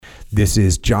This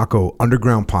is Jocko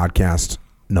Underground Podcast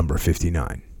number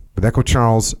 59. With Echo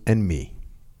Charles and me,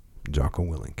 Jocko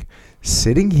Willink,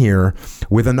 sitting here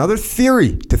with another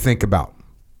theory to think about.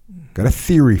 Got a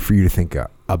theory for you to think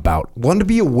about. One to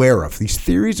be aware of. These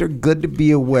theories are good to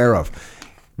be aware of.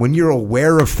 When you're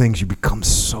aware of things, you become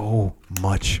so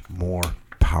much more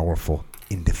powerful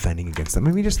in defending against them.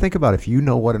 I mean, just think about it. If you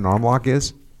know what an arm lock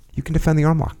is, you can defend the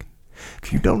arm lock.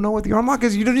 If you don't know what the arm lock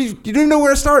is, you don't even know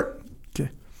where to start. Okay.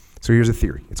 So here's a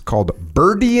theory. It's called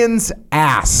Burdian's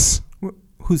ass.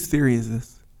 Whose theory is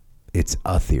this? It's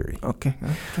a theory. Okay.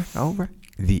 All right.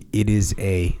 It is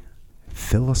a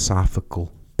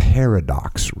philosophical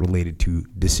paradox related to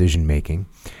decision making.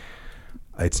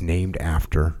 It's named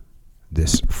after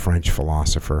this French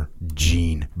philosopher,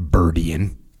 Jean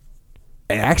Burdian.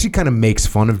 It actually kind of makes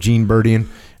fun of Jean Burdian,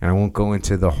 and I won't go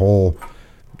into the whole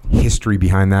history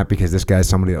behind that because this guy's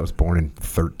somebody that was born in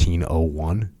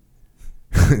 1301.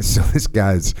 So this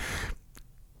guy's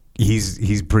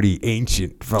he's pretty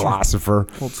ancient philosopher.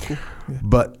 Old school. Yeah.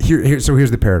 But here's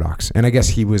the paradox. And I guess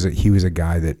he was a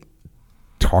guy that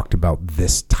talked about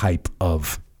this type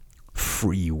of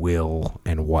free will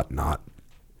and whatnot.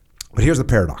 But here's the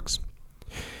paradox.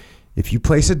 If you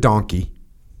place a donkey,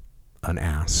 an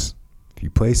ass, if you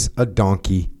place a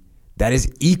donkey that is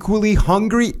equally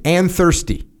hungry and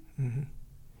thirsty, mm-hmm.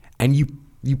 and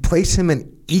you place him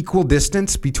an equal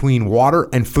distance between water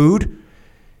and food,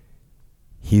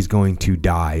 he's going to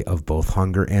die of both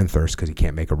hunger and thirst because he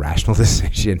can't make a rational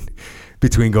decision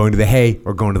between going to the hay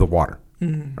or going to the water.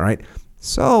 Mm-hmm. All right?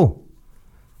 So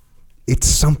it's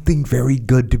something very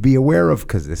good to be aware of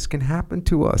because this can happen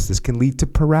to us. This can lead to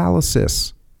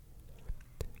paralysis.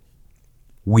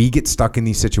 We get stuck in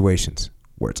these situations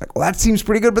where it's like, well, that seems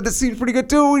pretty good, but this seems pretty good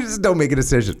too. We just don't make a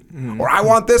decision. Mm-hmm. Or I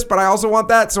want this, but I also want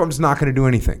that, so I'm just not going to do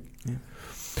anything. Yeah.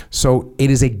 So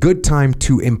it is a good time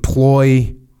to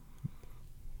employ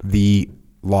the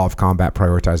law of combat,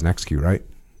 prioritize and execute, right?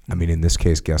 I mean, in this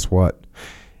case, guess what?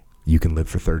 You can live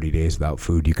for 30 days without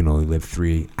food. You can only live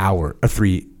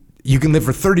you can live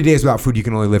for 30 days without food. You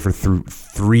can only live for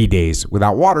 3 days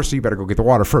without water, so you better go get the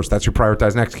water first. That's your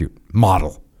prioritize and execute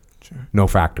model. Sure. No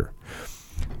factor.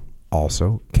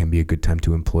 Also, can be a good time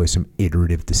to employ some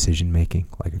iterative decision making,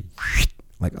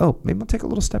 like, oh, maybe I'll take a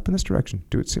little step in this direction.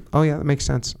 Do it. Oh yeah, that makes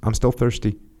sense. I'm still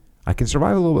thirsty. I can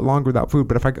survive a little bit longer without food,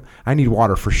 but if I need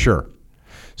water for sure.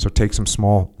 So take some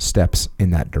small steps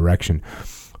in that direction.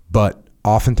 But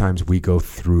oftentimes we go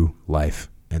through life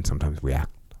and sometimes we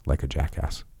act like a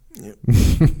jackass. Yep.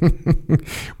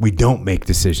 We don't make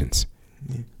decisions.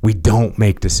 Yep. We don't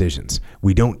make decisions.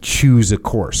 We don't choose a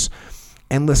course.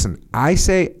 And listen, I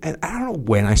say, and I don't know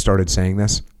when I started saying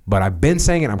this, but I've been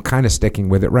saying it. I'm kind of sticking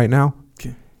with it right now.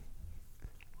 Okay.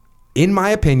 In my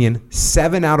opinion,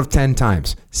 7 out of 10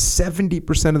 times,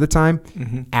 70% of the time,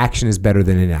 mm-hmm. action is better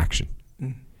than inaction.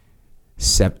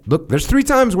 Mm-hmm. Look, there's 3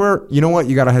 times where, you know what,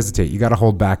 you got to hesitate. You got to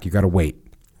hold back. You got to wait.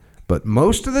 But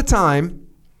most of the time,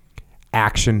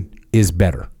 action is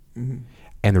better. Mm-hmm.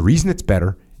 And the reason it's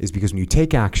better is because when you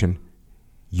take action,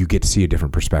 you get to see a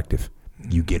different perspective.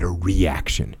 You get a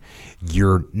reaction.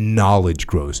 Your knowledge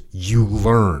grows. You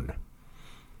learn.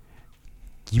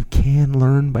 You can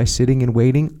learn by sitting and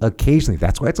waiting occasionally.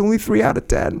 That's why it's only 3 out of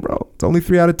 10, bro. It's only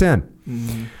 3 out of 10.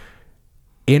 Mm-hmm.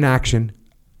 Inaction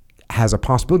has a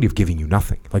possibility of giving you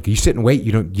nothing. Like you sit and wait,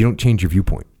 you don't change your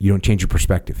viewpoint. You don't change your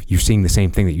perspective. You're seeing the same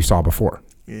thing that you saw before.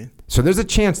 Yeah. So there's a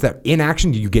chance that in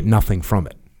action you get nothing from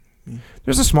it. Yeah.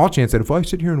 There's a small chance that if I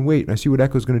sit here and wait and I see what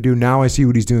Echo's going to do, now I see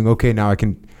what he's doing. Okay, now I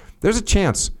can. There's a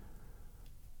chance.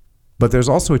 But there's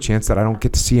also a chance that I don't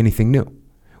get to see anything new.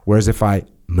 Whereas if I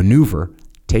maneuver,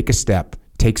 take a step,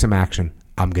 take some action,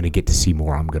 I'm going to get to see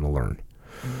more. I'm going to learn.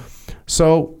 Mm.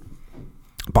 So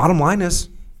bottom line is,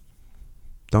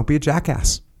 don't be a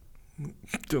jackass.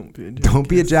 Don't be a jackass. Don't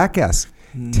be a jackass.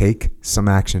 Take some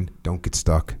action. Don't get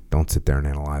stuck. Don't sit there and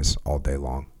analyze all day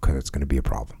long because it's going to be a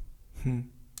problem.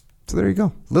 So there you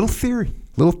go. Little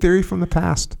theory from the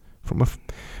past,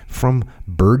 from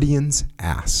Burdian's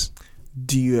ass.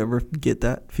 Do you ever get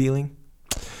that feeling?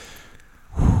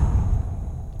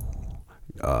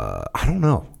 I don't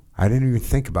know. I didn't even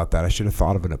think about that. I should have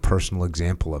thought of a personal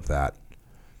example of that.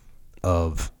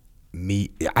 Of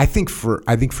me, I think for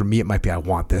me it might be I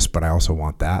want this, but I also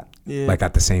want that. Yeah. Like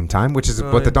at the same time, which is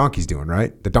what the donkey's doing,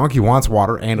 right? The donkey wants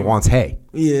water and wants hay.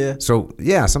 Yeah. So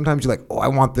yeah, sometimes you're like, oh, I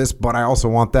want this, but I also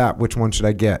want that. Which one should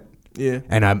I get? Yeah.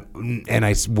 And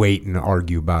I wait and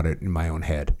argue about it in my own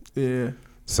head. Yeah.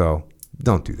 So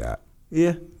don't do that.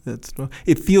 Yeah,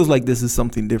 it feels like this is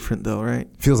something different though, right?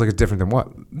 Feels like it's different than what?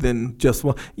 Than just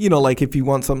one. You know, like if you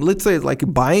want something, let's say like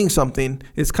buying something,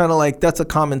 it's kind of like that's a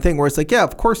common thing where it's like, yeah,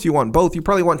 of course you want both. You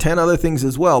probably want 10 other things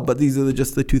as well, but these are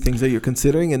just the two things that you're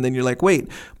considering. And then you're like,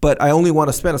 wait, but I only want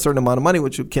to spend a certain amount of money,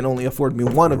 which can only afford me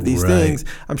one of these things.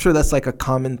 I'm sure that's like a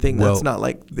common thing. That's not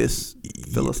like this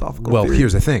philosophical theory.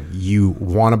 Here's the thing. You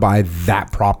want to buy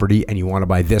that property and you want to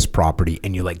buy this property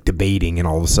and you're like debating, and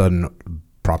all of a sudden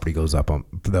property goes up on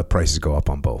the prices go up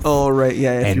on both. Oh right,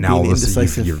 yeah. And now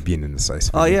you're being indecisive.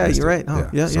 Oh yeah, you're right. Oh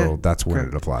yeah. So that's when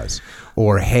it applies.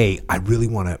 Or hey, I really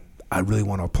want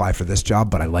to apply for this job,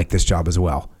 but I like this job as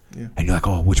well. Yeah. And you're like,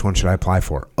 oh, which one should I apply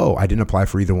for? Oh, I didn't apply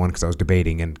for either one because I was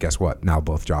debating, and guess what? Now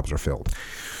both jobs are filled.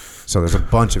 So there's a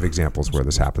bunch of examples where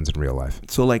this happens in real life.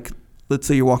 So like, let's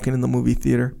say you're walking in the movie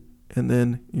theater, and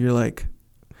then you're like,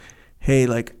 hey,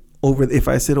 like. If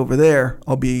I sit over there,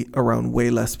 I'll be around way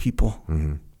less people.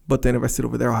 Mm-hmm. But then if I sit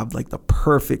over there, I'll have like the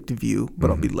perfect view, but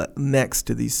I'll be next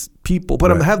to these people. But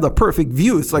I have the perfect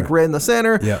view. It's like right in the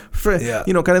center,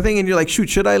 you know, kind of thing. And you're like, shoot,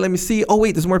 should I? Let me see. Oh,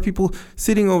 wait, there's more people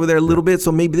sitting over there a little bit.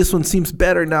 So maybe this one seems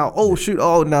better now. Oh, shoot.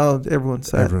 Oh, now everyone's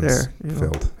there.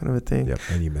 Filled. Kind of a thing. Yep,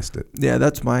 and you missed it. Yeah,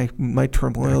 that's my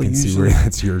turmoil. I can see where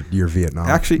that's your Vietnam.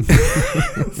 Actually,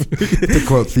 to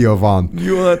quote Theo Vaughn.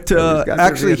 You want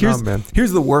actually,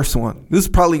 here's the worst one. This is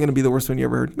probably going to be the worst one you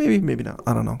ever heard. Maybe not.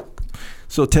 I don't know.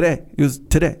 So today,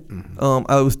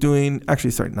 I was doing,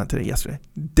 yesterday,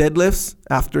 deadlifts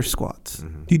after squats.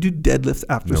 Mm-hmm. Do you do deadlifts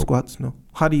after squats? No.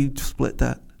 How do you split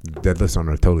that? Deadlifts on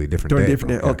a totally different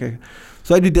day. Yeah. Okay.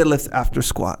 So I do deadlifts after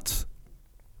squats.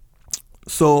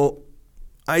 So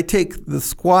I take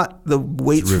the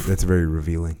weights. That's very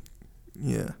revealing.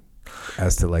 Yeah.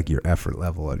 As to like your effort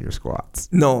level on your squats.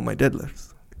 No, my deadlifts.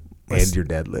 And your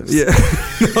deadlifts. Yeah.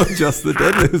 No, just the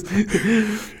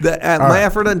deadlifts. My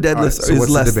effort on deadlifts is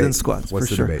less than squats. What's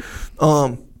for the sure.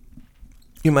 debate?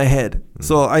 In my head. Mm-hmm.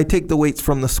 So I take the weights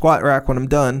from the squat rack when I'm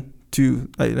done and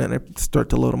I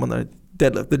start to load them on the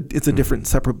deadlift. It's a different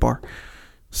separate bar.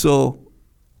 So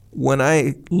when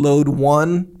I load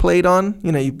one plate on,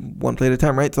 one plate at a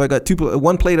time, right? So I got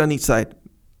one plate on each side.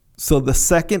 So the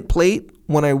second plate,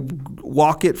 when I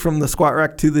walk it from the squat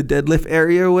rack to the deadlift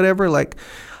area or whatever, like,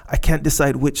 I can't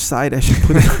decide which side I should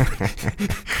put it on.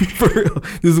 For real.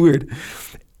 This is weird.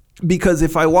 Because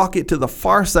if I walk it to the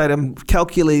far side, I'm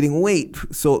calculating weight.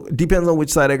 So it depends on which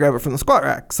side I grab it from the squat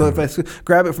rack. So if I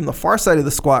grab it from the far side of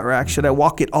the squat rack, should I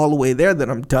walk it all the way there, then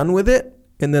I'm done with it?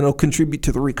 And then it'll contribute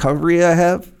to the recovery I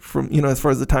have from, as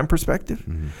far as the time perspective?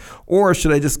 Mm-hmm. Or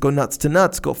should I just go nuts to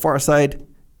nuts, go far side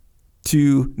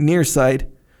to near side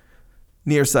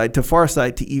to far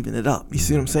side to even it up? You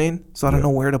see what I'm saying? So I don't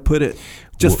know where to put it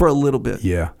just for a little bit.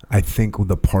 Yeah. I think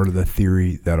the part of the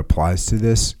theory that applies to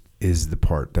this is the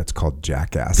part that's called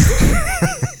jackass.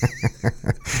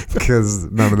 Because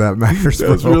none of that matters.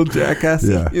 That's real jackass.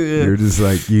 Yeah. You're just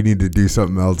like, you need to do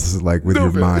something else like with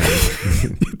your mind.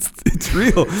 It's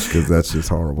real. Because that's just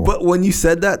horrible. But when you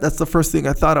said that, that's the first thing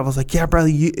I thought of. I was like, yeah,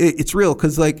 Bradley, it's real.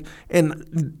 Because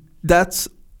and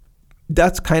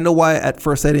that's kind of why at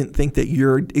first I didn't think that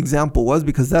your example was,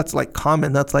 because that's like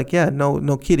common. That's like, yeah,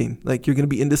 no kidding. Like you're going to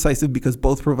be indecisive because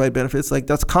both provide benefits. Like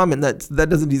that's common. That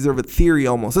doesn't deserve a theory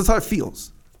almost. That's how it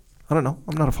feels. I don't know.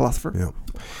 I'm not a philosopher. Yeah.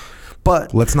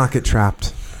 But let's not get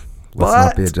trapped. Let's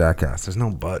not be a jackass. There's no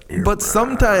but here. But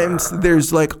sometimes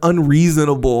there's like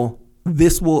unreasonable,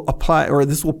 this will apply or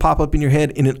this will pop up in your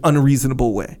head in an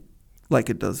unreasonable way. Like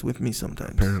it does with me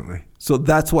sometimes. Apparently. So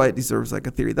that's why it deserves like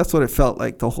a theory. That's what it felt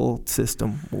like the whole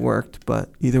system worked. But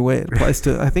either way, I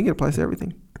think it applies to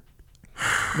everything.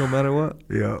 No matter what.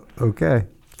 Yeah. Okay.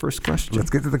 First question. Let's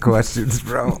get to the questions,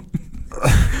 bro.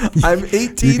 I'm 18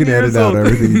 years old. You can edit out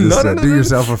everything you just said. Do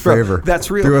yourself a favor. Bro, that's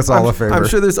real. Do us all a favor. I'm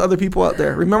sure there's other people out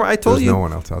there. Remember, I told you. There's no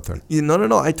one else out there.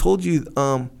 No. I told you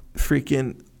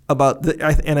freaking about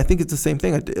and I think it's the same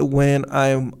thing. When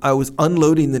I was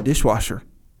unloading the dishwasher.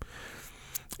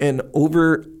 And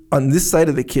over on this side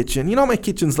of the kitchen, my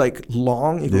kitchen's like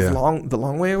long. It goes the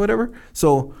long way or whatever.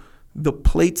 So the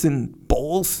plates and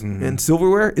bowls and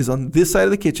silverware is on this side of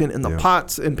the kitchen, and the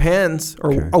pots and pans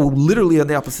are literally on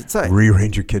the opposite side.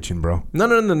 Rearrange your kitchen, bro. No.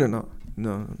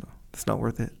 It's not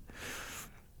worth it.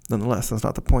 Nonetheless, that's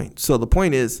not the point. So the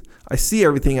point is, I see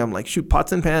everything. I'm like, shoot,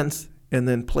 pots and pans, and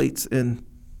then plates and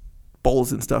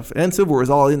bowls and stuff, and silverware is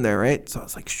all in there, right? So I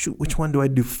was like, shoot, which one do I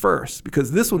do first?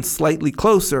 Because this one's slightly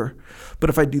closer, but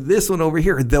if I do this one over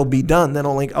here, they'll be done. Then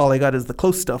all I got is the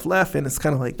close stuff left, and it's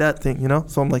kind of like that thing,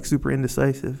 So I'm like super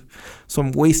indecisive. So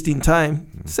I'm wasting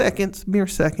time, mere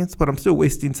seconds, but I'm still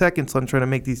wasting seconds on trying to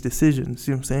make these decisions.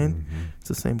 See what I'm saying? Mm-hmm. It's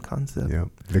the same concept. Yeah.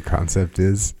 The concept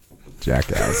is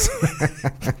Jackass.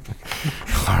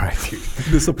 All right, dude.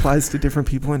 This applies to different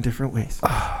people in different ways.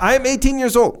 I am 18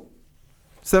 years old.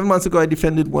 7 months ago, I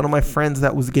defended one of my friends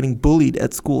that was getting bullied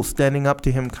at school, standing up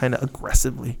to him kind of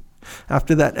aggressively.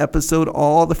 After that episode,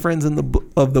 all the friends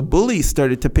of the bully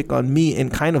started to pick on me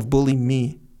and kind of bully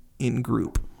me in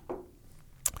group.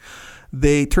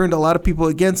 They turned a lot of people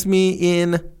against me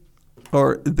and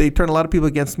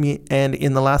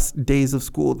in the last days of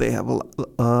school, they have a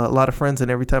lot of friends,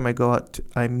 and every time I go out,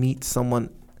 I meet someone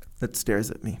that stares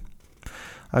at me.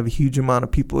 I have a huge amount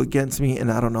of people against me,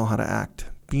 and I don't know how to act.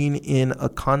 Being in a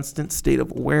constant state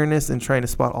of awareness and trying to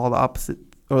spot all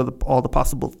the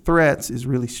possible threats is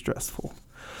really stressful.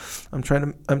 I'm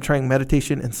trying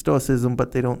meditation and stoicism,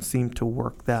 but they don't seem to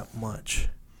work that much.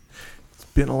 It's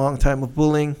been a long time of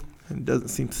bullying, and it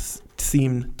doesn't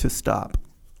seem to stop.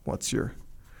 What's your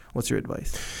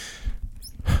advice?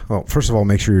 Well, first of all,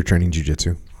 make sure you're training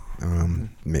jiu-jitsu.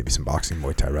 Maybe some boxing,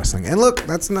 Muay Thai, wrestling. And look,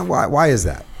 that's not why is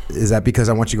that? Is that because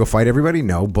I want you to go fight everybody?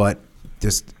 No, but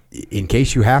just in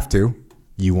case you have to,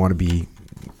 you want to be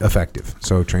effective.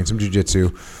 So train some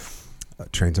jiu-jitsu,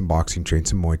 train some boxing, train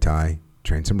some Muay Thai,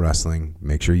 train some wrestling.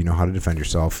 Make sure you know how to defend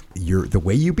yourself. The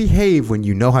way you behave when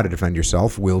you know how to defend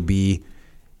yourself will be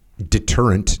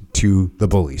deterrent to the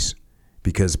bullies.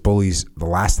 Because bullies, the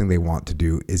last thing they want to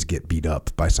do is get beat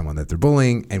up by someone that they're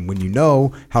bullying. And when you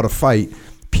know how to fight,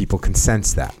 people can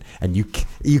sense that. And you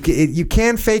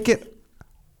can fake it,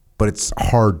 but it's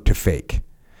hard to fake.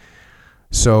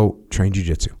 So train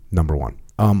jiu-jitsu, number one.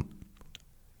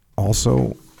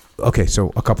 Also, okay,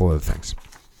 so a couple other things.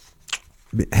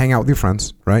 Hang out with your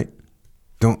friends, right?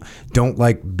 Don't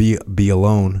like be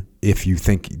alone if you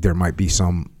think there might be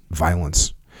some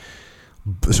violence.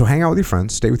 So hang out with your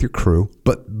friends, stay with your crew.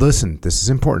 But listen, this is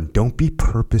important. Don't be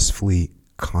purposefully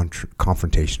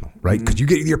confrontational, right? Because you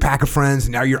get your pack of friends,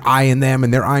 and now you're eyeing them,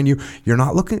 and they're eyeing you. We're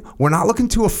not looking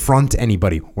to affront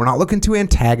anybody. We're not looking to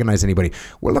antagonize anybody.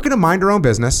 We're looking to mind our own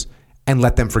business and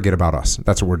let them forget about us.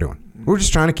 That's what we're doing. We're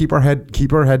just trying to keep our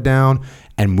head down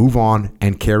and move on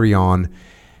and carry on,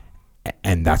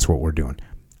 and that's what we're doing.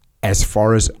 As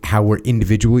far as how we're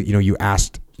individually, you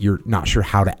asked, you're not sure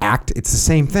how to act. It's the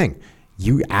same thing.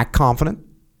 You act confident,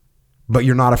 but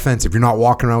you're not offensive. You're not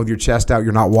walking around with your chest out.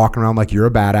 You're not walking around like you're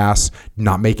a badass,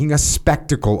 not making a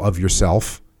spectacle of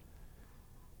yourself.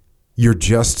 You're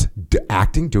just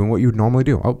doing what you would normally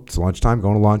do. Oh, it's lunchtime,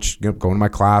 going to lunch, going to my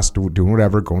class, doing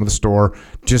whatever, going to the store,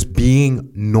 just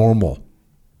being normal.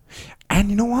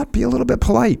 And you know what? Be a little bit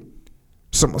polite.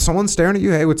 Someone's staring at you.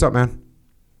 Hey, what's up, man?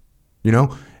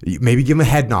 Maybe give them a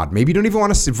head nod. Maybe you don't even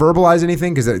want to verbalize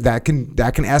anything because that can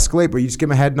escalate, but you just give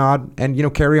them a head nod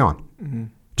and, carry on. Mm-hmm.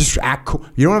 Just act cool.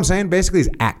 You know what I'm saying? Basically, is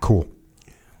act cool.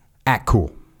 Act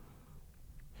cool.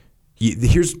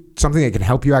 Here's something that can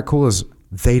help you act cool is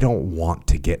they don't want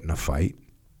to get in a fight.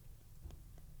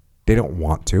 They don't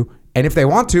want to. And if they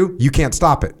want to, you can't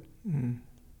stop it. Mm-hmm.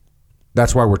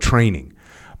 That's why we're training.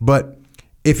 But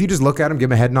if you just look at them, give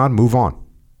them a head nod, move on.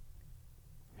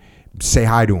 Say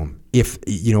hi to them. If,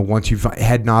 once you've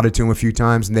head nodded to them a few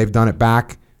times and they've done it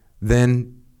back,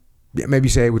 then maybe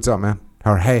say, hey, what's up, man?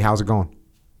 Or, hey, how's it going?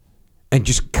 And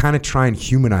just kind of try and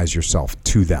humanize yourself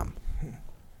to them.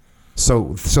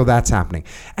 So that's happening.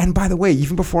 And by the way,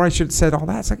 even before I should have said all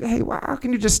that, it's like, hey, how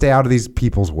can you just stay out of these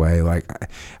people's way? Like,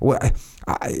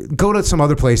 go to some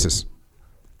other places.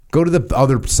 Go to the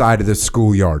other side of the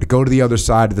schoolyard. Go to the other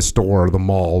side of the store or the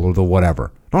mall or the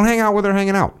whatever. Don't hang out where they're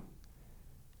hanging out.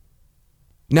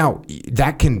 Now,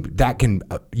 that can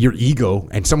your ego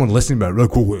and someone listening about it,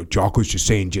 like, well, Jocko's just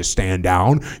saying just stand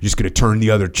down. You're just going to turn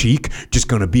the other cheek. Just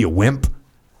going to be a wimp.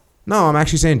 No, I'm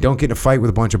actually saying don't get in a fight with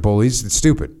a bunch of bullies. It's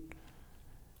stupid.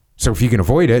 So if you can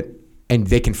avoid it and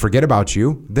they can forget about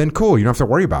you, then cool. You don't have to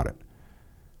worry about it.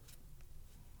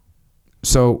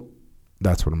 So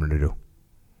that's what I'm going to do.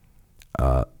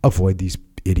 Avoid these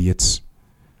idiots.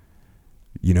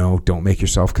 Don't make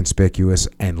yourself conspicuous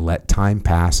and let time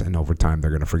pass, and over time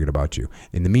they're going to forget about you.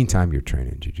 In the meantime, you're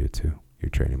training jiu-jitsu, you're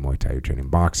training Muay Thai, you're training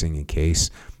boxing. In case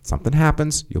something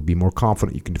happens, you'll be more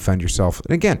confident. You can defend yourself.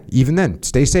 And again, even then,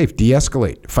 stay safe,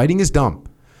 de-escalate. Fighting is dumb.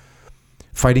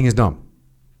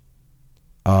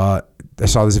 I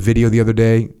saw this video the other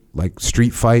day, like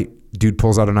street fight. Dude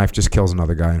pulls out a knife, just kills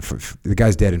another guy, and the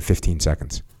guy's dead in 15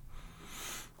 seconds.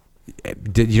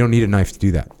 You don't need a knife to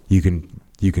do that. You can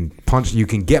punch, you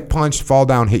can get punched, fall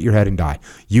down, hit your head, and die.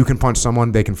 You can punch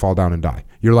someone, they can fall down and die.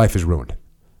 Your life is ruined.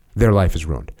 Their life is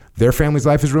ruined. Their family's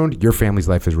life is ruined. Your family's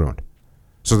life is ruined.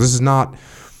 So this is not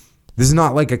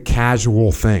like a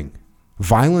casual thing.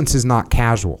 Violence is not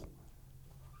casual.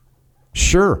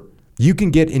 Sure, you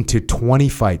can get into 20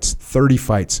 fights, 30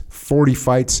 fights, 40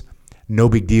 fights, No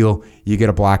big deal. You get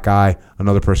a black eye.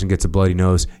 Another person gets a bloody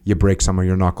nose. You break some of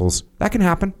your knuckles. That can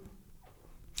happen.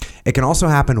 It can also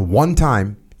happen one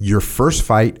time, your first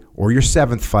fight or your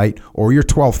 7th fight or your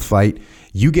 12th fight,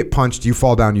 you get punched, you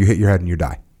fall down, you hit your head and you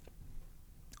die.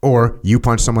 Or you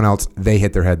punch someone else, they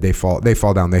hit their head, they fall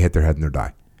down, they hit their head and they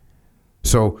die.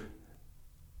 So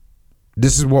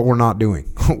this is what we're not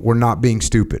doing. We're not being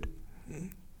stupid.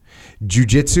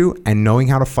 Jiu-jitsu and knowing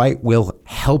how to fight will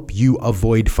help you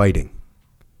avoid fighting.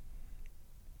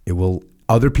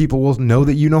 Other people will know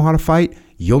that you know how to fight.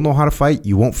 You'll know how to fight.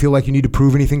 You won't feel like you need to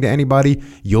prove anything to anybody.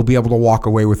 You'll be able to walk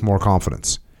away with more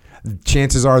confidence.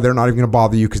 Chances are they're not even going to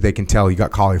bother you because they can tell you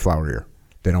got cauliflower ear.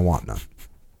 They don't want none.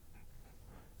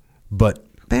 But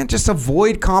man, just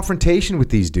avoid confrontation with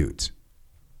these dudes.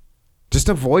 Just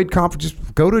avoid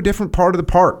just go to a different part of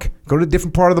the park. Go to a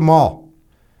different part of the mall.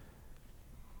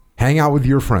 Hang out with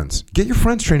your friends. Get your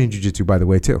friends training jiu-jitsu, by the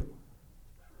way, too.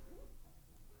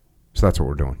 So that's what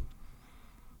we're doing.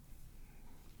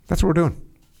 That's what we're doing.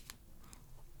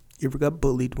 You ever got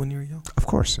bullied when you were young? Of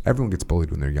course. Everyone gets bullied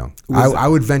when they're young. I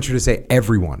would venture to say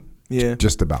everyone. Yeah.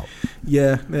 Just about.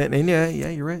 Yeah. And yeah,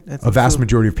 you're right. A vast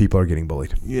majority of people are getting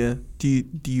bullied. Yeah. Do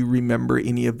you remember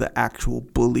any of the actual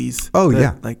bullies? Oh,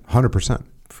 yeah. Like 100%.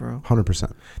 For real?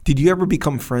 100%. Did you ever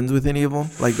become friends with any of them?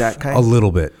 Like that kind? A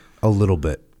little bit.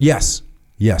 Yes.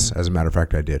 As a matter of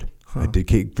fact, I did. Huh.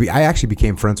 I actually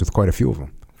became friends with quite a few of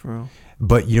them. For real?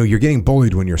 But, you're getting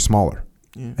bullied when you're smaller.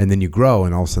 Yeah. And then you grow,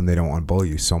 and all of a sudden they don't want to bully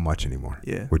you so much anymore.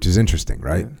 Yeah. Which is interesting,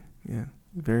 right? Yeah.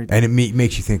 Very. And it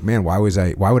makes you think, man, why would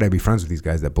I be friends with these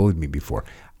guys that bullied me before?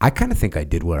 I kind of think I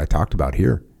did what I talked about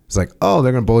here. It's like, oh,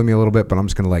 they're going to bully me a little bit, but I'm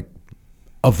just going to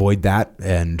avoid that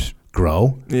and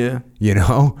grow. Yeah.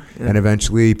 And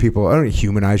eventually people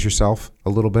humanize yourself a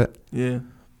little bit. Yeah.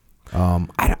 I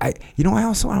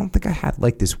don't think I had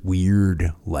this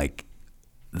weird,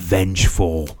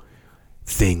 vengeful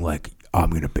thing I'm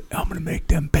gonna make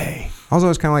them pay. I was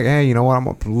always kind of like, hey, you know what? I'm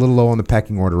a little low on the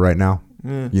pecking order right now.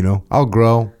 Yeah. I'll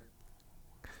grow.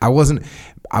 I wasn't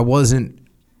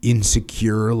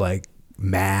insecure,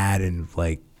 mad and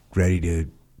ready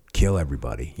to kill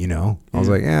everybody. I was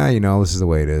like, yeah, this is the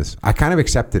way it is. I kind of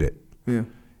accepted it. Yeah.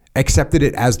 Accepted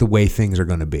it as the way things are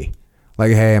gonna be.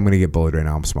 Hey, I'm gonna get bullied right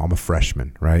now. I'm small. I'm a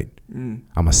freshman, right? I'm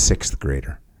a 6th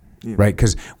grader, right?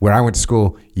 Because where I went to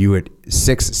school, you had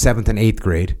 6th, 7th, and 8th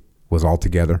grade was all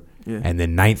together. Yeah. And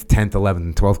then 9th, 10th, 11th,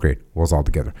 and 12th grade was all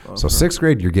together. Oh, so 6th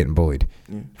grade, you're getting bullied.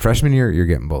 Yeah. Freshman year, you're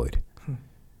getting bullied.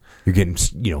 You're getting,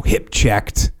 hip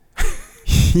checked,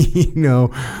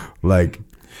 getting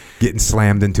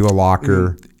slammed into a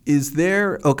locker. Is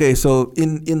there, so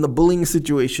in the bullying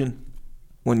situation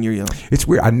when you're young. It's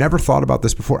weird. I never thought about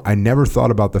this before. I never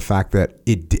thought about the fact that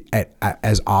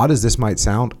as odd as this might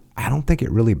sound, I don't think it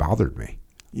really bothered me.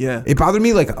 Yeah. It bothered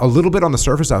me a little bit on the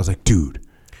surface. I was like, dude.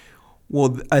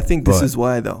 Well, I think this is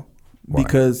why, though. Why?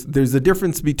 Because there's a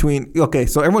difference between,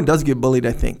 so everyone does get bullied,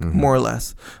 I think, more or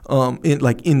less,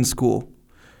 in school.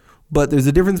 But there's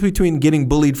a difference between getting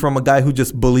bullied from a guy who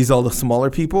just bullies all the smaller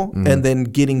people and then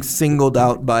getting singled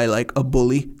out by a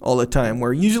bully all the time,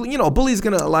 where usually, a bully is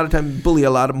going to a lot of times bully a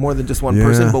lot more than just one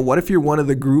person. But what if you're one of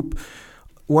the group,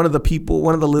 one of the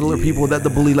littler people that the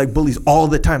bully bullies all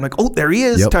the time? There he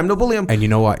is. Time to bully him. And you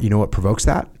know what? You know what provokes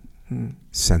that?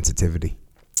 Sensitivity.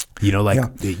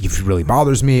 If it really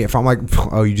bothers me, if I'm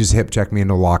you just hip check me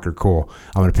into a locker, cool.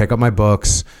 I'm going to pick up my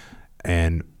books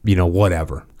and,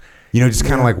 whatever. Just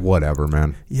kind of whatever,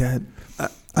 man. Yeah. I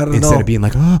don't know. Instead of being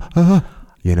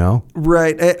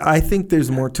Right. I think there's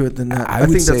more to it than that. I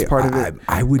think that's part of it.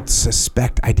 I would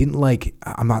suspect I didn't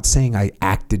I'm not saying I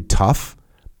acted tough,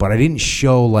 but I didn't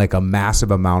show a massive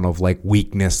amount of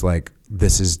weakness.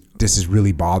 This is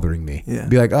really bothering me. Yeah.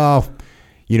 Be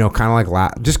kind of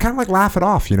laugh it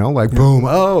off, boom.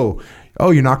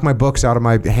 Oh, you knocked my books out of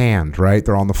my hand, right?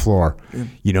 They're on the floor.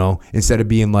 Yeah. Instead of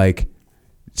being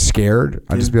scared,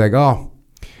 I'd just be oh,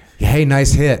 hey,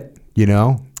 nice hit.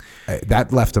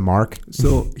 That left a mark.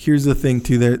 So here's the thing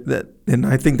too, and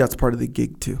I think that's part of the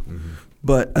gig too.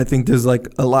 But I think there's a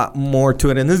lot more to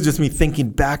it, and this is just me thinking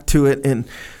back to it. And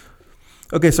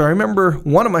so I remember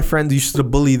one of my friends used to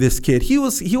bully this kid. He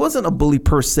wasn't a bully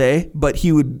per se, but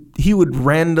he would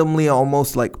randomly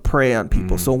almost prey on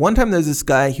people. So one time there's this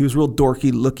guy. He was real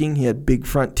dorky looking. He had big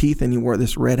front teeth, and he wore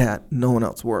this red hat. No one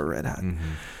else wore a red hat.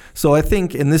 So I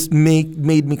think, and this made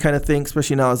me kind of think,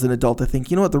 especially now as an adult, I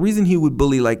think, you know what, the reason he would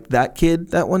bully that kid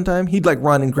that one time, he'd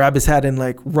run and grab his hat and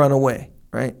run away,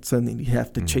 right? So then he'd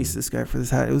have to chase this guy for this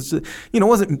hat. It was just, it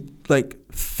wasn't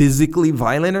physically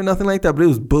violent or nothing like that, but it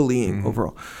was bullying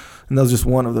overall. And that was just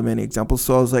one of the many examples.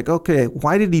 So I was okay,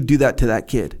 why did he do that to that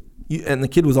kid? and the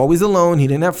kid was always alone. He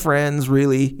didn't have friends,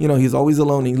 really. You know, he was always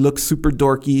alone. He looked super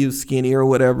dorky. He was skinny or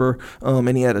whatever.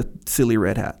 And he had a silly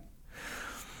red hat.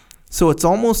 So it's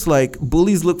almost like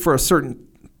bullies look for a certain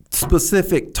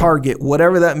specific target,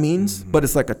 whatever that means, but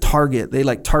it's like a target. They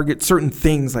like target certain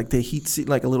things, like they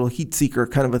like a little heat seeker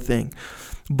kind of a thing.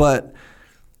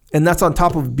 And that's on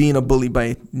top of being a bully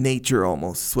by nature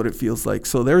almost, is what it feels like.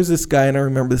 So there's this guy, and I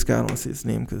remember this guy. I don't want to say his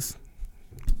name because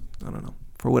I don't know,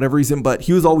 for whatever reason, but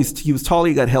he was tall.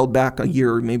 He got held back a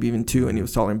year or maybe even 2, and he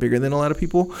was taller and bigger than a lot of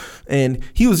people. And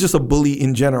he was just a bully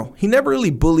in general. He never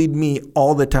really bullied me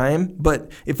all the time,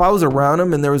 but if I was around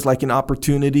him and there was like an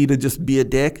opportunity to just be a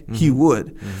dick, he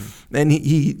would. And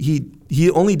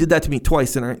he only did that to me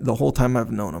twice in the whole time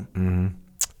I've known him.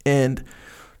 And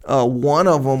one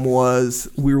of them was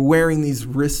we were wearing these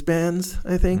wristbands,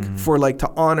 I think, for like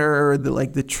to honor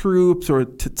the troops or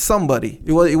to somebody.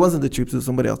 It wasn't the troops, it was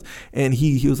somebody else. And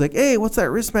he was like, "Hey, what's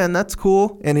that wristband? That's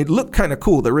cool." And it looked kind of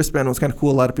cool. The wristband was kind of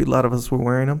cool. A lot of us were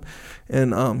wearing them.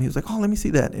 And he was like, "Oh, let me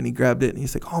see that." And he grabbed it and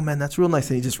he's like, "Oh man, that's real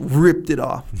nice." And he just ripped it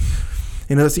off.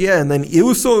 And I was, and then it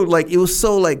was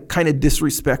so kind of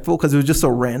disrespectful because it was just so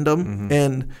random.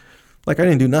 And like I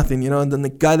didn't do nothing, and then the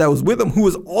guy that was with him, who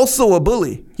was also a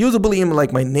bully, he was a bully in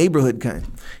like my neighborhood kind.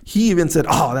 He even said,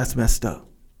 "Oh, that's messed up."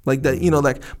 Like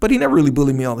that, but he never really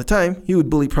bullied me all the time. He would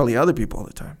bully probably other people all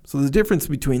the time. So there's a difference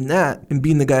between that and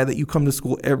being the guy that you come to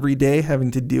school every day, having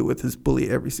to deal with this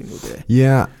bully every single day.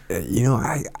 Yeah.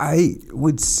 I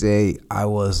would say I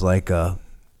was like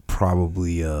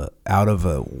probably out of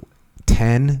a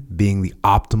 10 being the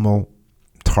optimal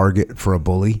target for a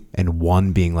bully and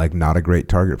 1 being like not a great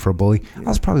target for a bully. I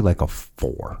was probably like a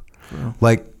 4. Yeah.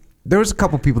 Like there was a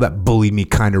couple people that bullied me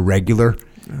kind of regular.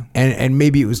 Yeah. And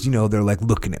maybe it was, they're like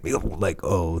looking at me like,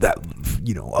 oh, that,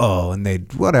 and they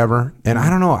whatever. And I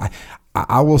don't know.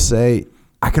 I will say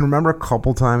I can remember a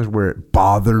couple times where it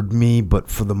bothered me, but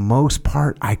for the most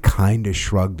part, I kind of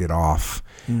shrugged it off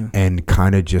and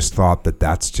kind of just thought that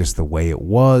that's just the way it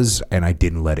was. And I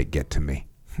didn't let it get to me.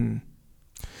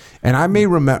 And I may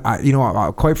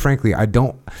remember, quite frankly, I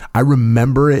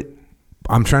remember it.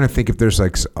 I'm trying to think if there's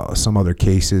like some other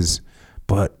cases,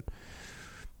 but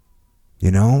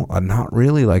not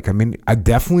really. Like, I mean, I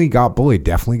definitely got bullied,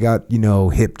 definitely got,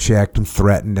 hip checked and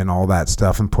threatened and all that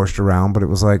stuff and pushed around, but it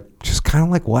was like, just kind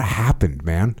of like what happened,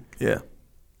 man. Yeah.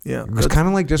 Yeah. It was kind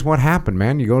of like just what happened,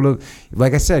 man. You go to,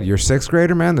 like I said, you're 6th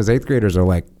grader, man. Those 8th graders are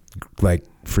like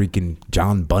freaking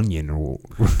John Bunyan or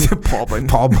Paul Bunyan.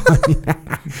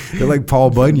 They're like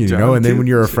Paul Bunyan, and then when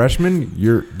you're a freshman,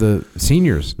 you're the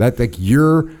seniors. That like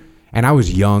and I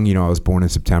was young, I was born in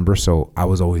September, so I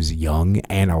was always young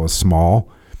and I was small.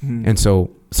 And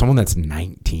so someone that's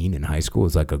 19 in high school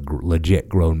is like a legit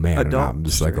grown man. And I'm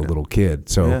just like a little kid.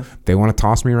 So they want to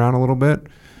toss me around a little bit,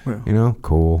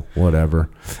 cool, whatever.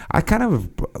 I kind of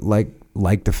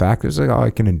like the fact it's like, oh,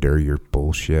 I can endure your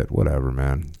bullshit, whatever,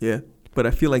 man. Yeah, but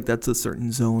I feel like that's a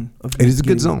certain zone of it is a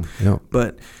good zone. Yeah.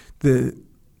 But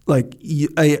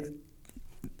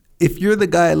if you're the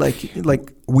guy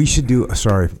like we should do.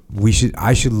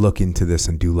 I should look into this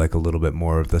and do like a little bit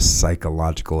more of the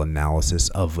psychological analysis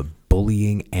of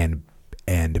bullying and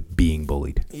being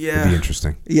bullied. Yeah, it'd be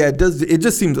interesting. Yeah, it does. It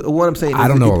just seems. What I'm saying is, I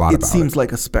don't know a lot about it. It seems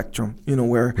like a spectrum,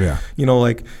 where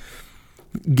like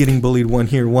getting bullied one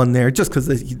here, one there, just because.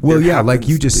 Like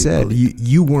you just said,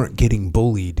 you weren't getting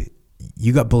bullied.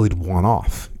 You got bullied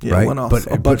one-off, right? One-off,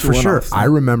 but for sure, I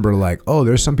remember like, oh,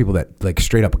 there's some people that like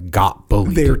straight up got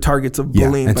bullied. They're targets of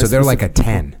bullying. And so they're like a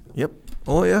 10. Yep.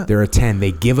 Oh, yeah. They're a 10.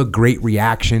 They give a great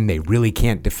reaction. They really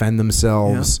can't defend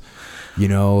themselves.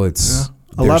 It's... Yeah.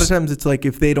 A lot of times it's like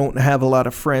if they don't have a lot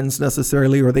of friends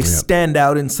necessarily, or they stand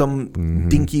out in some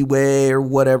dinky way or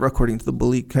whatever, according to the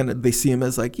bully, kind of they see him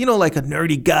as like, like a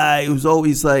nerdy guy who's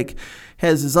always like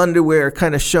has his underwear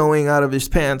kind of showing out of his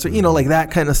pants, or, like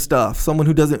that kind of stuff. Someone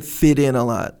who doesn't fit in a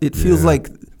lot. It feels like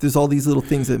there's all these little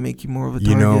things that make you more of a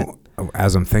target.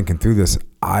 As I'm thinking through this,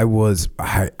 I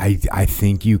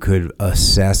think you could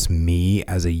assess me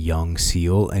as a young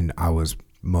SEAL, and I was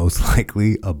most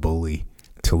likely a bully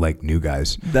to like new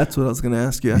guys. That's what I was going to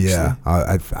ask you, actually. Yeah,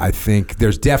 I think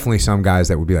there's definitely some guys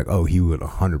that would be like, oh, he would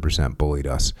 100% bullied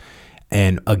us.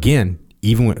 And again,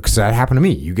 even because that happened to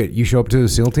me, you show up to the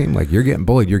SEAL team, like you're getting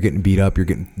bullied, you're getting beat up, you're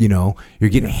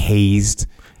getting hazed.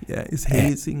 Yeah, it's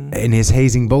hazing. And his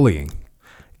hazing bullying.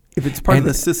 If it's part of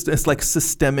the system, it's like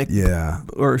systemic. Yeah.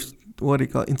 Or what do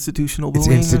you call it? Institutional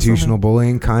bullying? It's institutional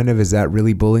bullying, kind of. Is that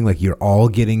really bullying? Like you're all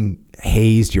getting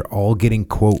hazed, you're all getting,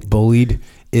 quote, bullied.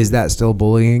 Is that still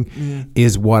bullying?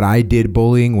 Is what I did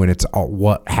bullying when it's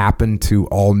what happened to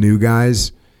all new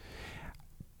guys?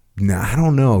 Nah, I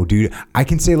don't know, dude. I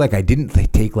can say like I didn't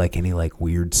take like any like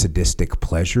weird sadistic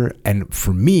pleasure. And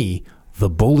for me, the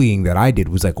bullying that I did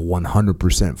was like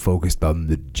 100% focused on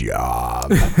the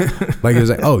job. Like it was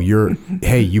like, oh, you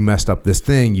messed up this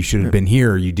thing. You should have been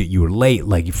here. You were late.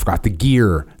 Like you forgot the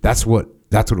gear. That's what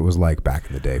it was like back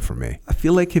in the day for me. I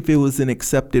feel like if it was an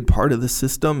accepted part of the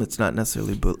system, it's not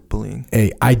necessarily bullying.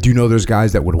 Hey, I do know there's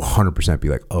guys that would 100% be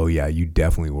like, oh yeah, you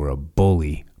definitely were a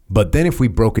bully. But then if we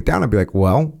broke it down, I'd be like,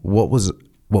 well, what was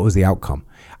the outcome?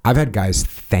 I've had guys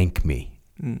thank me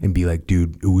and be like,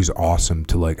 dude, it was awesome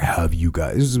to like have you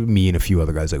guys. This is me and a few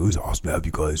other guys. Like, it was awesome to have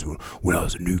you guys when I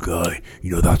was a new guy.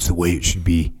 You know, that's the way it should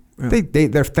be. Yeah.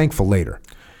 They're thankful later.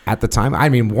 At the time, I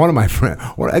mean, one of my friends,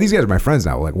 these guys are my friends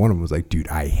now. Like one of them was like, dude,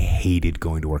 I hated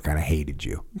going to work. And I hated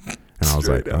you. And I was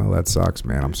like, oh, that sucks,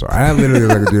 man. I'm sorry. I literally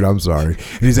was like, dude, I'm sorry.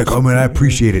 And he's like, oh, man, I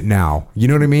appreciate it now. You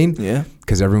know what I mean? Yeah.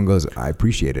 Because everyone goes, I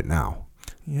appreciate it now.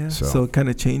 Yeah. So it kind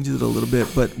of changes it a little bit.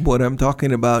 But what I'm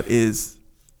talking about is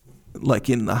like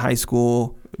in the high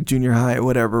school, junior high,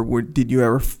 whatever, did you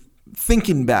ever,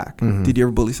 thinking back, did you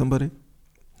ever bully somebody?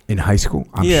 In high school?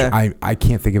 Sure, I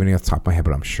can't think of any off the top of my head,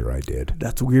 but I'm sure I did.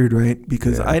 That's weird, right?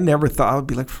 Because I never thought I would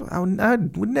be like, I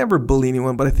would never bully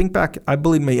anyone. But I think back, I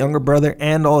bullied my younger brother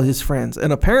and all his friends.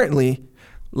 And apparently,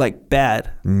 like,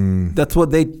 bad. That's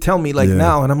what they tell me, like,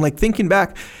 now. And I'm, like, thinking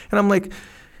back. And I'm like,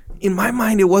 in my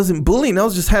mind, it wasn't bullying. I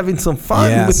was just having some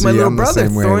fun with my little brother,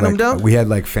 throwing him down. We had,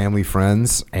 like, family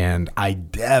friends. And I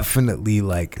definitely,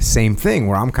 like, same thing.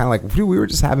 Where I'm kind of like, dude, we were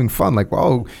just having fun. Like,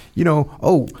 well,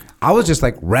 I was just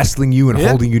like wrestling you and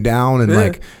holding you down and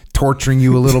like torturing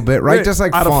you a little bit, right? Just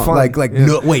like fun. Like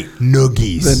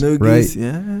noogies. The noogies,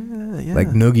 right? Yeah. Like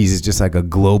noogies is just like a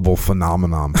global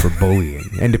phenomenon for bullying.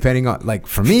 And depending on, like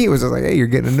for me, it was just like, hey, you're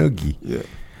getting a noogie. Yeah.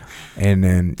 And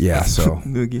then, so.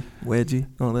 Noogie, wedgie,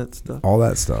 all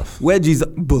that stuff. Wedgie's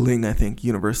bullying, I think,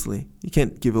 universally. You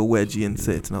can't give a wedgie and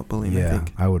say it's not bullying, I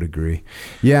think. I would agree.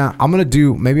 Yeah,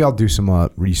 maybe I'll do some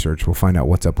research. We'll find out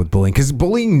what's up with bullying. Because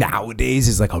bullying nowadays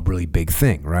is like a really big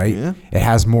thing, right? Yeah. It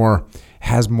has more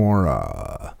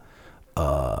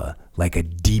like a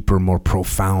deeper, more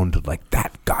profound, like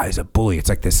that guy's a bully. It's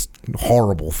like this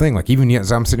horrible thing. Like even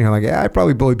as I'm sitting here like, I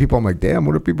probably bullied people. I'm like, damn,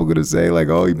 what are people going to say? Like,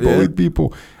 oh, he bullied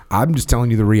people. I'm just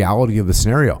telling you the reality of the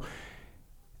scenario.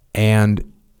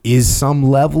 And is some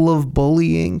level of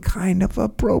bullying kind of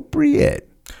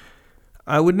appropriate?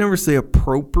 I would never say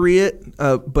appropriate,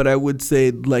 but I would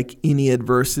say like any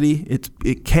adversity,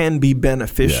 it can be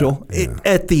beneficial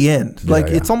at the end. Like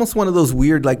it's almost one of those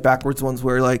weird like backwards ones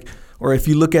where like, or if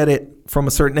you look at it from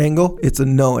a certain angle, it's a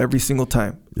no every single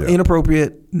time. Yeah.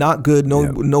 Inappropriate, not good,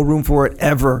 no room for it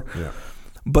ever. Yeah.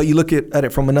 But you look at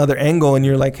it from another angle and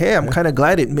you're like, hey, I'm kind of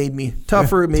glad it made me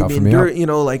tougher, it made me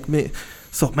endure, like me.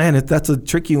 So, man, that's a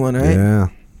tricky one, right? Yeah.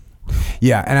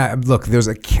 Yeah, and look,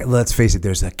 let's face it,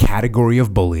 there's a category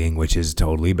of bullying which is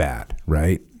totally bad,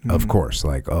 right? Mm-hmm. Of course,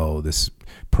 like, oh, this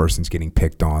person's getting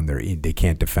picked on, they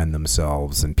can't defend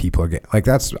themselves, and people are getting, like,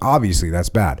 that's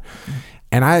bad. Mm-hmm.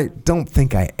 And I don't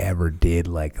think I ever did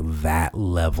like that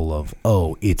level of,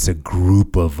 oh, it's a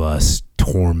group of us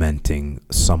tormenting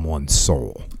someone's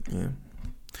soul. Yeah.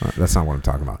 That's not what I'm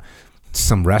talking about.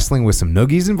 Some wrestling with some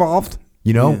noogies involved,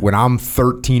 when I'm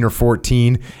 13 or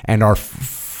 14 and our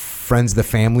friends, the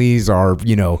families are,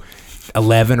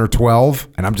 11 or 12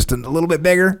 and I'm just a little bit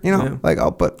bigger, like,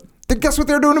 oh, but guess what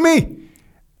they're doing to me?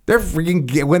 They're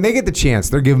freaking, when they get the chance,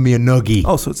 they're giving me a noogie.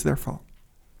 Oh, so it's their fault.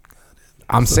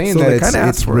 I'm saying that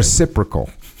it's reciprocal.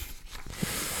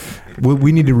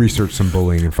 We need to research some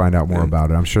bullying and find out more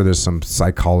about it. I'm sure there's some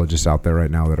psychologists out there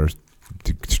right now that are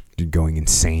going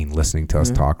insane listening to us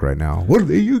talk right now. What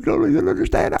are you don't even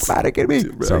understand how bad it can be?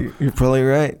 Right. So, you're probably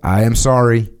right. I am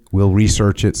sorry. We'll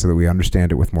research it so that we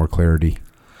understand it with more clarity,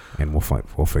 and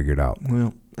we'll figure it out.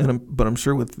 Well, but I'm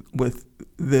sure with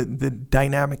the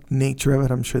dynamic nature of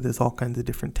it, I'm sure there's all kinds of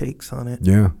different takes on it.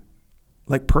 Yeah,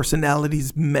 like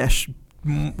personalities mesh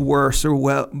worse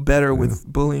or better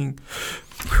with bullying.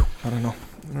 I don't know.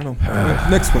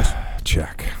 Next question.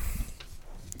 Check.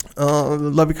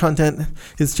 Love your content.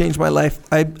 It's changed my life.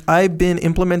 I've been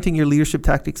implementing your leadership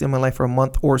tactics in my life for a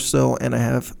month or so, and I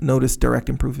have noticed direct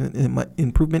improvement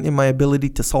in my ability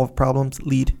to solve problems,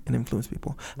 lead, and influence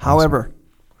people. Awesome. However,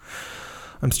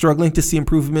 I'm struggling to see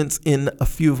improvements in a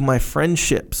few of my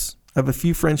friendships. I have a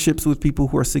few friendships with people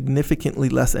who are significantly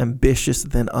less ambitious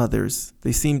than others.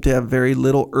 They seem to have very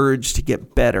little urge to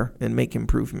get better and make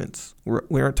improvements.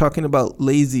 We aren't talking about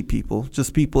lazy people,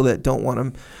 just people that don't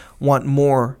want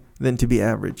more than to be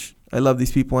average. I love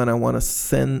these people and I want to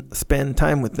spend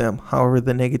time with them. However,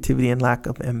 the negativity and lack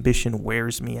of ambition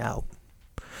wears me out.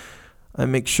 I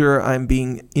make sure I'm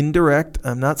being indirect.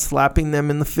 I'm not slapping them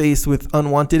in the face with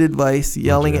unwanted advice,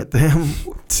 yelling at them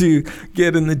to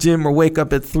get in the gym or wake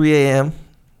up at 3 a.m.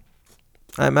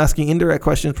 I'm asking indirect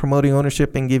questions, promoting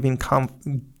ownership, and giving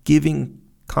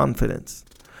confidence.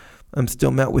 I'm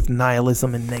still met with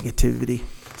nihilism and negativity.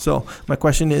 So my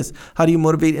question is, how do you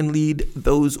motivate and lead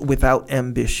those without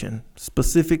ambition,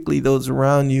 specifically those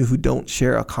around you who don't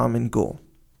share a common goal?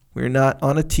 We're not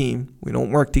on a team. We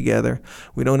don't work together.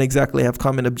 We don't exactly have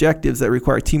common objectives that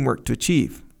require teamwork to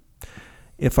achieve.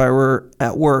 If I were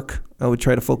at work, I would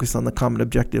try to focus on the common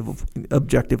objective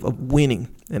of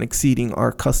winning and exceeding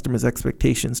our customers'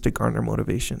 expectations to garner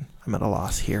motivation. I'm at a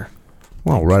loss here.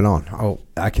 Well, right on. Oh,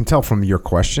 I can tell from your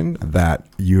question that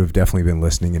you have definitely been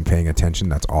listening and paying attention.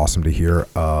 That's awesome to hear.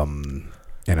 And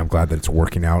I'm glad that it's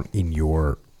working out in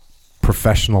your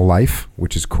professional life,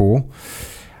 which is cool.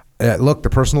 Look, the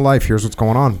personal life, here's what's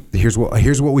going on. Here's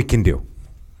what we can do.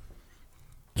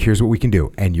 Here's what we can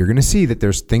do. And you're going to see that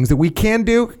there's things that we can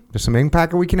do. There's some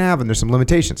impact that we can have, and there's some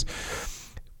limitations.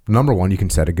 Number one, you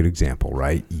can set a good example,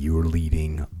 right? You're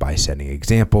leading by setting an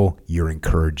example. You're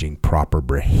encouraging proper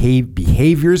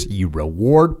behaviors. You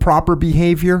reward proper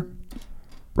behavior,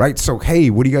 right? So,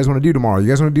 hey, what do you guys want to do tomorrow? You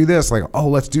guys want to do this? Like, oh,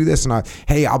 let's do this. And I'm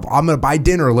going to buy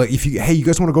dinner. Like, you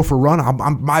guys want to go for a run?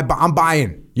 I'm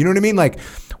buying. You know what I mean? Like,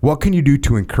 what can you do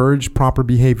to encourage proper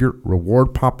behavior,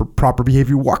 reward proper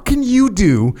behavior? What can you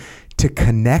do to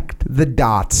connect the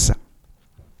dots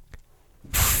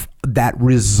that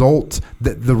result,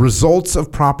 the results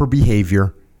of proper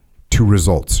behavior to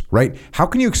results, right? How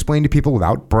can you explain to people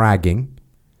without bragging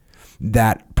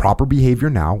that proper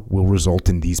behavior now will result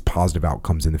in these positive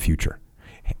outcomes in the future?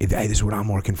 Hey, this is what I'm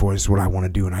working for. This is what I want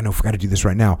to do. And I know I've got to do this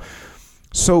right now.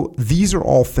 So these are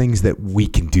all things that we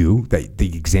can do, that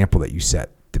the example that you set,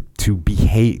 to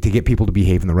behave, to get people to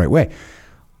behave in the right way.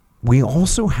 We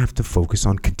also have to focus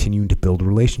on continuing to build a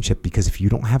relationship, because if you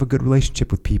don't have a good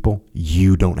relationship with people,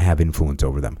 you don't have influence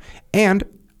over them. And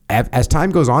as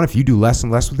time goes on, if you do less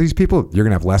and less with these people, you're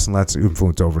going to have less and less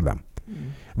influence over them.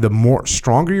 The more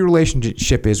stronger your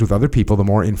relationship is with other people, the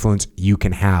more influence you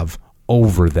can have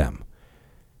over them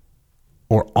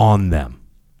or on them.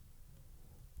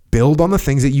 Build on the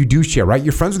things that you do share, right?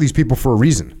 You're friends with these people for a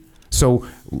reason. So,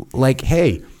 like,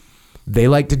 hey, they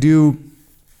like to do,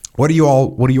 what do you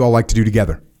all like to do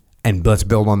together? And let's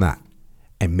build on that.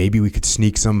 And maybe we could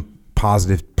sneak some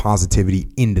positivity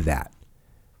into that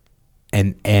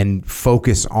and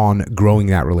focus on growing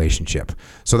that relationship.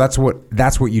 So that's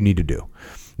what you need to do.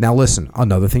 Now, listen,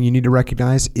 another thing you need to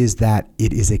recognize is that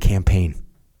it is a campaign.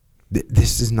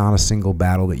 This is not a single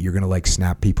battle that you're going to like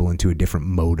snap people into a different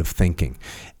mode of thinking.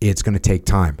 It's going to take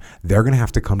time. They're going to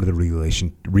have to come to the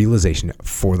realization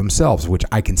for themselves, which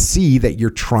I can see that you're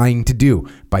trying to do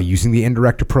by using the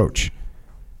indirect approach.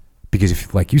 Because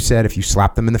if, like you said, if you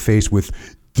slap them in the face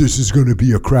with, this is going to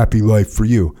be a crappy life for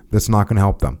you, that's not going to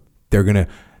help them.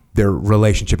 Their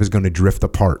relationship is going to drift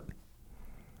apart.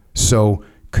 So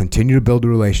continue to build a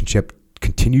relationship,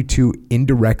 continue to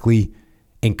indirectly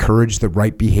encourage the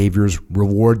right behaviors,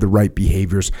 reward the right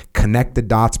behaviors, connect the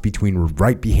dots between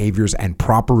right behaviors and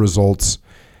proper results,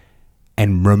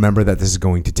 and remember that this is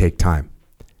going to take time.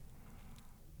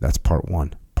 That's part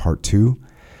one. Part two,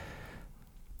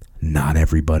 not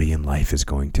everybody in life is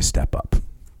going to step up,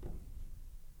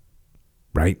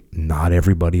 right? Not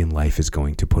everybody in life is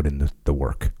going to put in the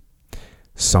work.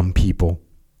 Some people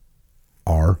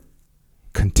are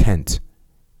content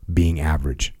being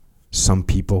average. Some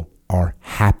people are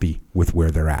happy with where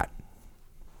they're at.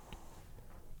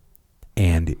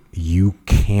 And you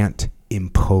can't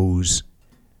impose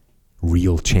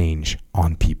real change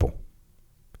on people.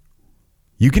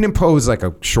 You can impose like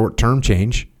a short-term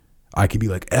change. I could be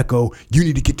like, Echo, you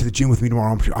need to get to the gym with me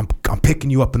tomorrow. I'm picking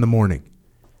you up in the morning.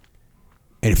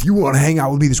 And if you want to hang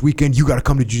out with me this weekend, you got to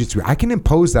come to jiu-jitsu. I can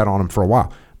impose that on him for a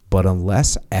while. But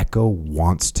unless Echo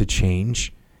wants to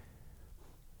change,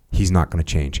 he's not going to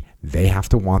change. They have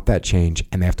to want that change,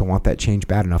 and they have to want that change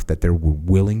bad enough that they're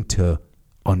willing to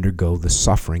undergo the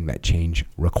suffering that change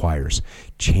requires.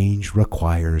 Change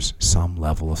requires some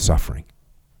level of suffering.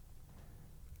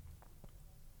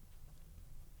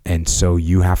 And so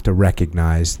you have to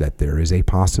recognize that there is a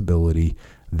possibility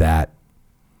that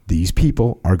these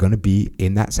people are going to be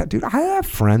in that set. Dude, I have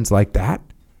friends like that.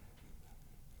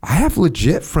 I have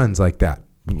legit friends like that.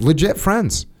 Legit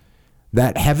friends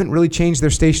that haven't really changed their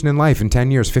station in life in 10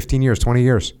 years, 15 years, 20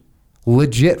 years.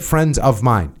 Legit friends of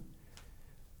mine.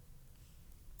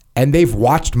 And they've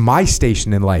watched my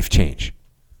station in life change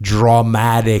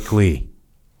dramatically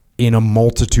in a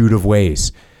multitude of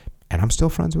ways. And I'm still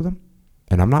friends with them.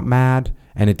 And I'm not mad.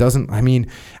 And it doesn't, I mean,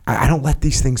 I don't let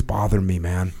these things bother me,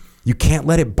 man. You can't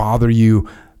let it bother you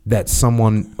that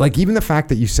someone, like even the fact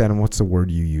that you said, and what's the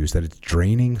word you use, that it's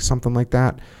draining, something like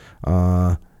that.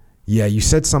 Yeah, you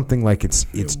said something like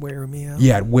it's wear me out.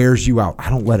 Yeah, it wears you out. I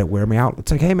don't let it wear me out.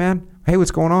 It's like, hey man, hey,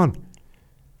 what's going on?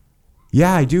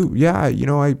 Yeah, I do. Yeah, you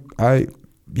know, I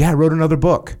wrote another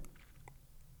book.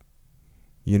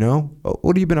 You know, oh,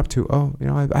 what have you been up to? Oh, you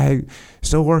know, I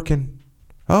still working.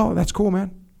 Oh, that's cool,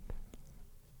 man.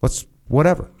 Let's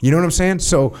whatever. You know what I'm saying?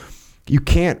 So you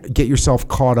can't get yourself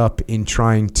caught up in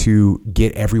trying to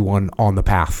get everyone on the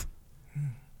path.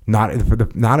 Not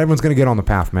everyone's going to get on the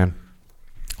path, man.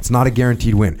 It's not a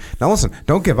guaranteed win. Now listen,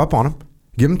 don't give up on them.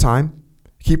 Give them time.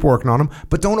 Keep working on them,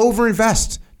 but don't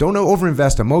overinvest. Don't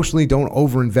overinvest emotionally. Don't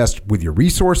overinvest with your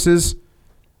resources.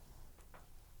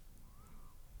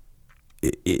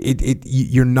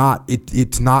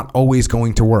 It's not always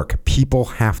going to work. People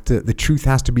have to, the truth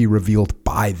has to be revealed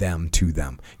by them to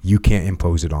them. You can't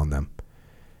impose it on them.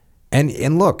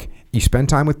 And look, you spend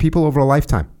time with people over a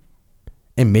lifetime.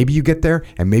 And maybe you get there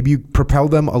and maybe you propel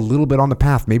them a little bit on the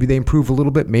path. Maybe they improve a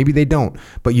little bit. Maybe they don't.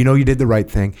 But you know you did the right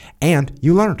thing and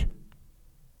you learned.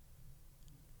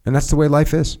 And that's the way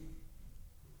life is.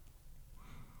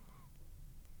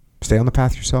 Stay on the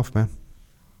path yourself, man.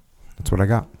 That's what I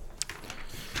got.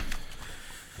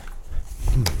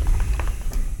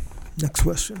 Next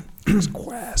question.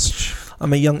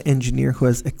 I'm a young engineer who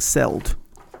has excelled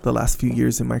the last few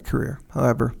years in my career.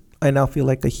 However, I now feel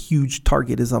like a huge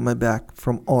target is on my back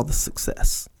from all the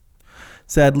success.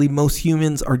 Sadly, most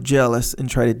humans are jealous and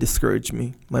try to discourage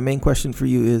me. My main question for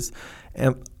you is,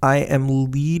 I am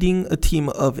leading a team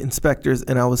of inspectors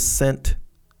and I was sent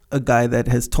a guy that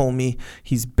has told me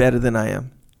he's better than I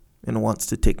am and wants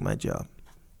to take my job.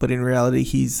 But in reality,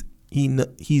 he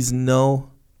knows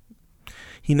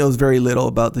very little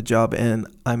about the job and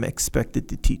I'm expected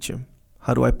to teach him.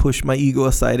 How do I push my ego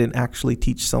aside and actually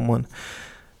teach someone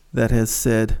that has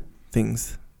said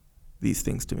these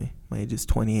things to me? My age is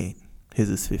 28. His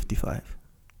is 55.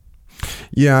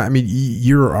 Yeah, I mean,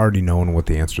 you're already knowing what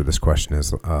the answer to this question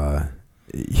is.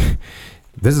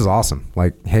 This is awesome.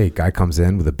 Like, hey, guy comes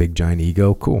in with a big giant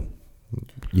ego. Cool.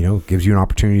 You know, gives you an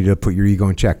opportunity to put your ego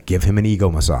in check. Give him an ego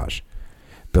massage.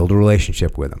 Build a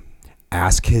relationship with him.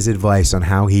 Ask his advice on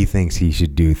how he thinks he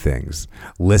should do things.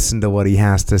 Listen to what he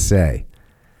has to say.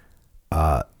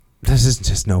 This is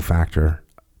just no factor.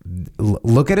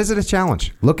 Look at it as a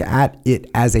challenge. Look at it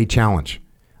as a challenge.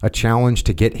 A challenge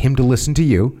to get him to listen to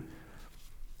you.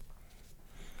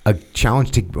 A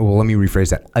challenge to, well, let me rephrase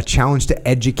that. A challenge to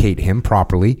educate him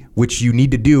properly, which you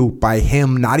need to do by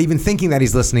him not even thinking that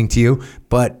he's listening to you,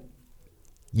 but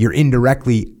you're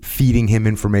indirectly feeding him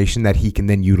information that he can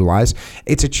then utilize.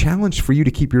 It's a challenge for you to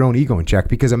keep your own ego in check,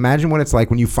 because imagine what it's like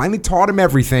when you finally taught him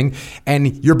everything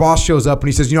and your boss shows up and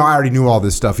he says, you know, I already knew all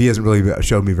this stuff. He hasn't really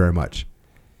showed me very much.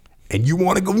 And you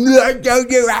want to go, I don't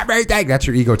do everything. That's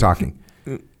your ego talking.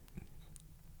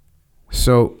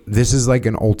 So this is like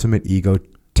an ultimate ego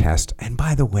test. And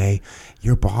by the way,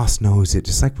 your boss knows it,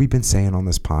 just like we've been saying on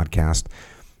this podcast.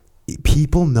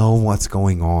 People know what's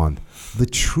going on. The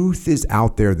truth is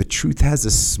out there. The truth has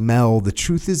a smell. The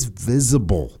truth is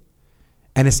visible.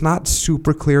 And it's not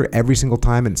super clear every single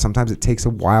time. And sometimes it takes a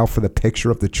while for the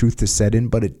picture of the truth to set in,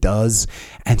 but it does.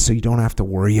 And so you don't have to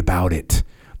worry about it.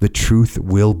 The truth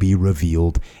will be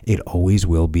revealed. It always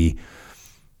will be.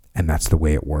 And that's the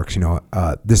way it works. You know,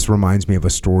 this reminds me of a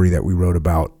story that we wrote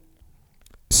about.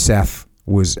 Seth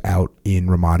was out in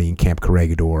Ramadi in Camp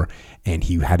Corregidor, and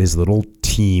he had his little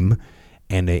team,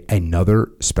 and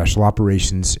another special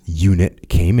operations unit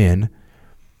came in,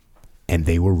 and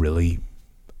they were really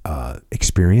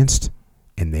experienced,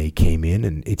 and they came in,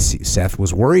 and Seth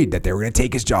was worried that they were going to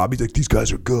take his job. He's like, these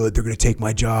guys are good. They're going to take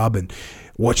my job, and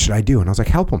what should I do? And I was like,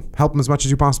 help them as much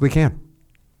as you possibly can,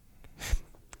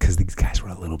 because these guys were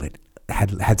a little bit,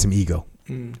 had some ego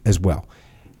as well.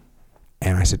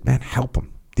 And I said, man, help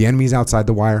them. The enemy's outside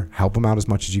the wire. Help them out as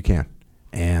much as you can.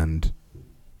 And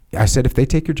I said, if they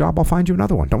take your job, I'll find you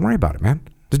another one. Don't worry about it, man.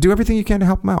 Just do everything you can to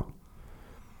help them out.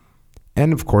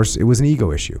 And of course, it was an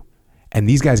ego issue. And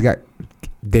these guys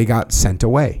got sent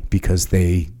away because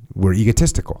they were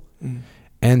egotistical.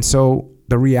 And so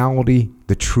the reality,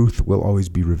 the truth will always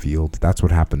be revealed. That's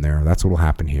what happened there. That's what will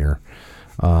happen here.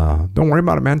 Don't worry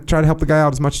about it, man. Try to help the guy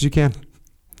out as much as you can.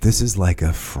 This is like a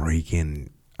freaking,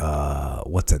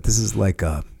 what's that? This is like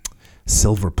a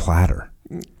silver platter.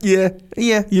 Yeah,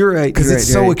 you're right. Because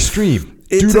it's so extreme.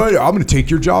 Dude, I'm going to take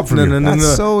your job from you.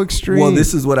 That's so extreme. Well,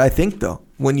 this is what I think, though.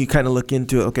 When you kind of look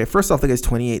into it, okay, first off, the guy's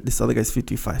 28. This other guy's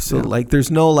 55. So, like,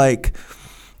 there's no, like,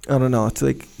 I don't know. It's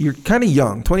like you're kind of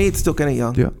young. 28 is still kind of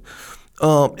young. Yeah.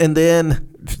 And then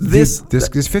this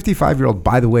 55-year-old,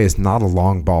 by the way, is not a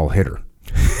long ball hitter.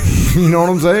 You know what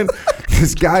I'm saying?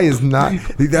 This guy is not.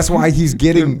 That's why he's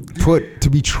getting put to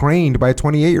be trained by a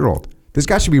 28-year-old. This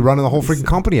guy should be running the whole freaking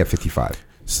company at 55.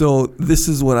 So this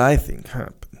is what I think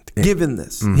happened. Given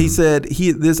this, he said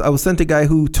I was sent a guy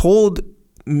who told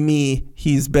me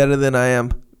he's better than I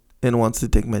am and wants to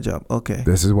take my job. Okay.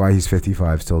 This is why he's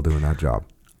 55, still doing that job.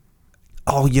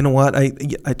 Oh, you know what? I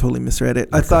totally misread it.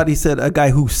 Okay. I thought he said a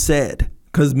guy who said,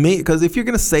 because if you're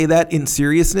going to say that in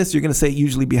seriousness, you're going to say it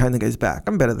usually behind the guy's back.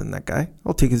 I'm better than that guy.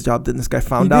 I'll take his job. Then this guy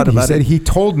found out about it. He said he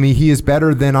told me he is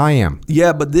better than I am.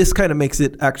 Yeah, but this kind of makes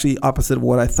it actually opposite of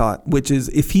what I thought, which is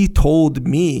if he told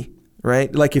me,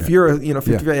 right? Like if you're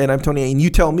 55 and I'm 28 and you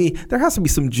tell me, there has to be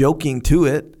some joking to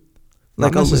it.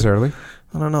 Like not necessarily.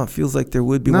 I don't know. It feels like there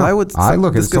would be. No, Why would I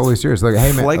look at it totally serious? Like,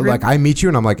 hey man, like I meet you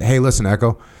and I'm like, hey, listen,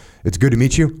 Echo, it's good to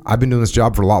meet you. I've been doing this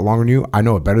job for a lot longer than you. I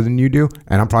know it better than you do,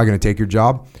 and I'm probably going to take your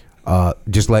job.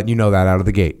 Just letting you know that out of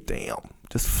the gate. Damn,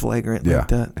 just flagrant like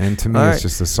that. And to me, it's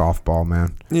just a softball,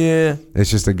 man. Yeah, it's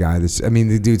just a guy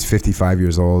the dude's 55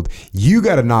 years old. You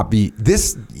got to not be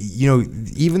this.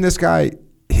 Even this guy.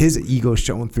 His ego's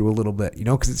showing through a little bit,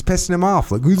 because it's pissing him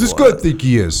off. Like, who's this guy think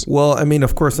he is? Well, I mean,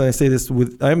 of course, I say this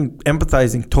I'm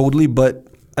empathizing totally, but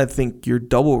I think you're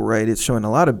double right. It's showing a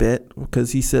lot of bit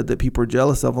because he said that people are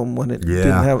jealous of him when it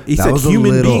didn't have. He said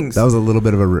human beings. That was a little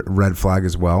bit of a red flag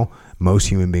as well. Most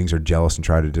human beings are jealous and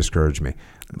try to discourage me.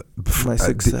 My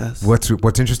success.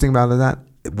 What's interesting about that?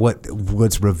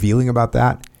 What's revealing about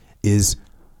that is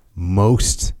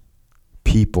most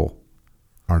people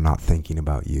are not thinking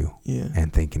about you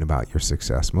and thinking about your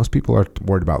success. Most people are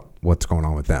worried about what's going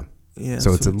on with them. Yeah,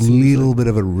 so it's a little bit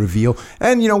of a reveal.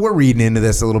 And, we're reading into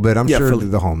this a little bit. I'm sure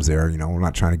the home's there. We're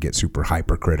not trying to get super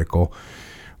hypercritical,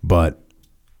 but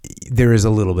there is a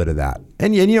little bit of that.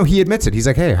 And, he admits it. He's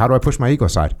like, hey, how do I push my ego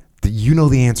aside? You know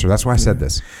the answer. That's why I said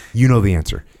this. You know the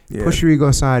answer. Yeah. Push your ego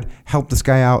aside. Help this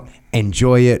guy out.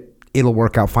 Enjoy it. It'll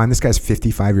work out fine. This guy's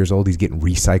 55 years old. He's getting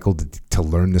recycled to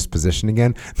learn this position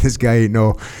again. This guy ain't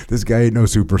no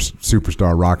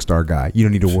superstar, rock star guy. You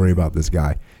don't need to worry about this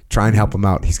guy. Try and help him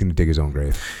out. He's going to dig his own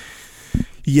grave.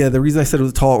 Yeah, the reason I said it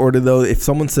was a tall order, though, if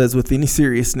someone says with any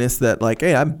seriousness that, like,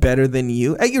 hey, I'm better than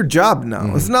you at your job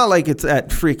now. It's not like it's at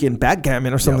freaking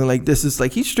backgammon or something like this. It's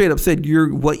like he straight up said,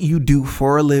 you're what you do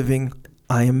for a living.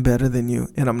 I am better than you,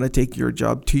 and I'm going to take your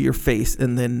job to your face.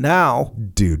 And then now,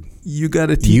 dude, you got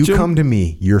to teach him. You come to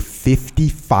me. You're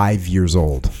 55 years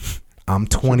old. I'm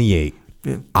 28.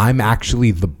 Yeah. I'm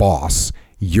actually the boss.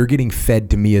 You're getting fed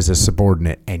to me as a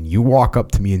subordinate, and you walk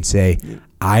up to me and say,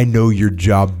 I know your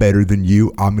job better than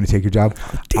you. I'm going to take your job.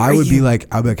 I'd be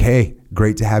like, hey,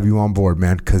 great to have you on board,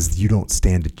 man, because you don't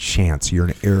stand a chance. You're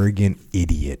an arrogant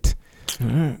idiot.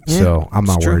 So I'm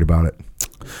not worried about it.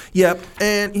 Yep,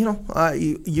 and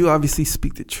you obviously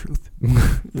speak the truth.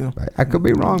 I could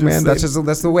be wrong, man.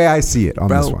 That's the way I see it on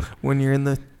this one. When you're in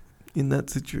that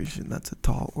situation, that's a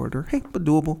tall order. Hey, but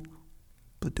doable.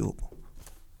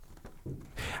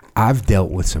 I've dealt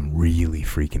with some really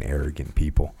freaking arrogant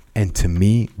people, and to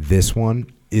me, this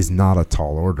one is not a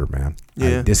tall order, man.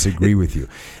 Yeah. I disagree with you.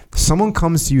 Someone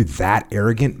comes to you that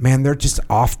arrogant, man, they're just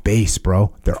off base,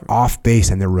 bro. They're off base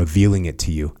and they're revealing it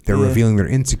to you. They're revealing their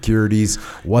insecurities,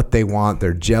 what they want,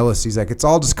 their jealousies. Like, it's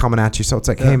all just coming at you. So it's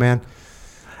like, hey, man.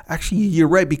 Actually, you're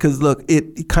right, because look,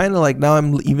 it kind of like, now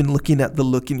I'm even looking at the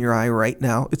look in your eye right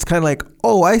now. It's kind of like,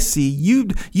 oh, I see.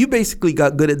 You basically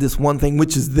got good at this one thing,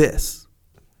 which is this.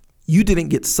 You didn't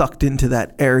get sucked into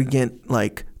that arrogant,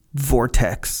 like,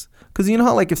 vortex. Because you know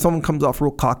how, like, if someone comes off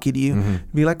real cocky to you,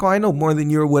 be like, oh, I know more than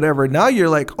you or whatever. Now you're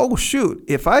like, oh, shoot,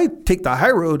 if I take the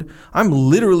high road, I'm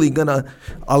literally going to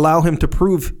allow him to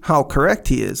prove how correct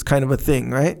he is, kind of a thing,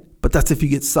 right? But that's if you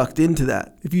get sucked into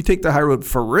that. If you take the high road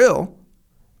for real,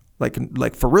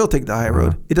 like for real take the high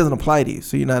road, it doesn't apply to you.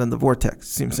 So you're not in the vortex.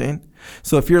 See what I'm saying?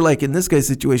 So if you're like in this guy's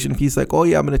situation, if he's like, oh,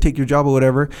 yeah, I'm going to take your job or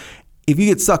whatever, if you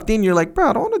get sucked in, you're like, bro,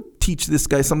 I don't want to teach this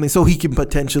guy something so he can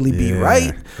potentially be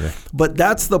right. Yeah. But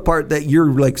that's the part that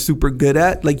you're like super good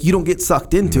at. Like, you don't get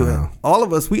sucked into it. All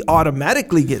of us, we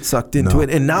automatically get sucked into it.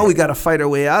 And now we got to fight our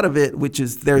way out of it, which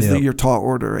is your tall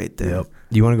order right there. Yep.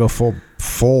 You want to go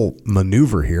full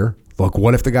maneuver here. Look,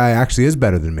 what if the guy actually is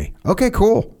better than me? Okay,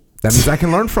 cool. That means I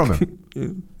can learn from him.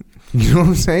 You know what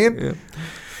I'm saying? Yeah.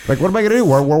 Like, what am I going to do?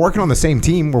 We're working on the same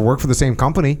team. We're working for the same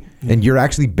company, and you're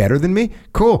actually better than me?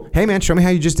 Cool. Hey, man, show me how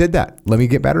you just did that. Let me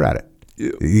get better at it. Yeah.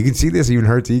 You can see this even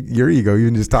hurts your ego,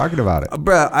 even just talking about it.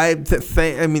 Bro,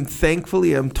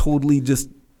 thankfully, I'm totally just...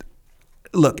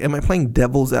 Look, am I playing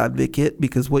devil's advocate?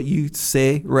 Because what you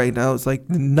say right now is like,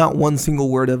 not one single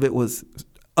word of it was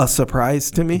a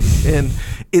surprise to me. And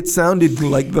it sounded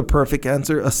like the perfect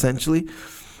answer, essentially.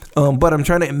 But I'm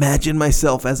trying to imagine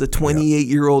myself as a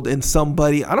 28-year-old and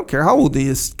somebody, I don't care how old he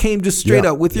is, came just straight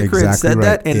up with your career and said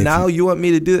that, and now you want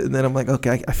me to do it. And then I'm like,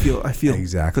 okay, I feel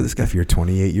exactly for this guy. If you're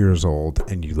 28 years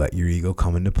old and you let your ego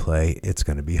come into play, it's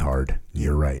going to be hard.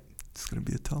 You're right. It's going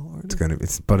to be a tall order.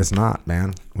 But it's not,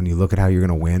 man. When you look at how you're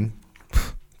going to win,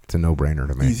 it's a no-brainer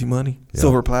to me. Easy money. Yeah.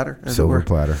 Silver platter. Silver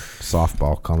platter.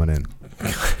 Softball coming in.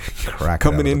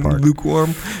 Coming in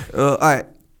lukewarm. All right,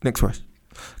 next question.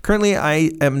 Currently,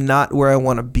 I am not where I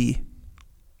want to be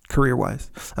career-wise.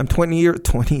 I'm 20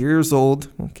 years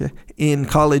old, okay, in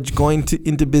college, going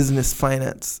into business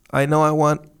finance. I know I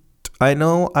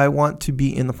want to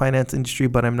be in the finance industry,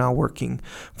 but I'm now working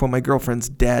for my girlfriend's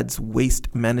dad's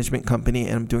waste management company,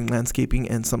 and I'm doing landscaping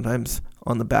and sometimes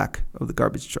on the back of the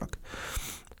garbage truck.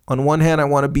 On one hand, I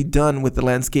want to be done with the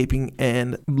landscaping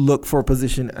and look for a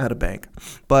position at a bank,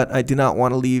 but I do not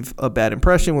want to leave a bad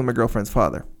impression with my girlfriend's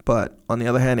father. But on the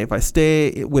other hand, if I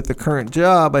stay with the current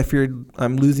job, I fear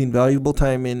I'm losing valuable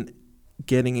time in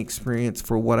getting experience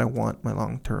for what I want my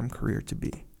long-term career to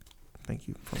be. Thank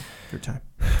you for your time.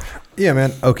 Yeah,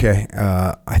 man. Okay.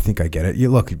 I think I get it.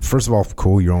 Look, first of all,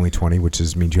 cool. You're only 20, which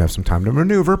means you have some time to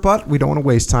maneuver, but we don't want to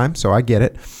waste time, so I get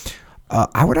it.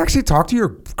 I would actually talk to your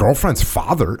girlfriend's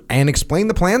father and explain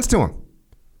the plans to him.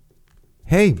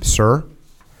 Hey, sir,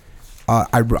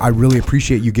 I really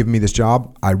appreciate you giving me this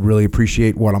job. I really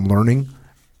appreciate what I'm learning.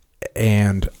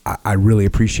 And I really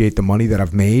appreciate the money that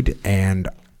I've made. And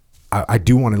I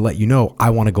do want to let you know I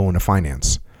want to go into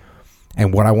finance.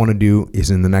 And what I want to do is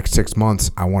in the next 6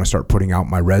 months, I want to start putting out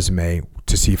my resume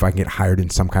to see if I can get hired in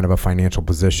some kind of a financial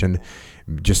position,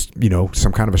 just,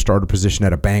 some kind of a starter position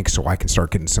at a bank so I can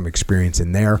start getting some experience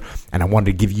in there. And I wanted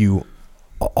to give you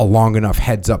a long enough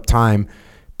heads up time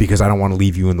because I don't want to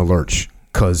leave you in the lurch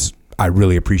because I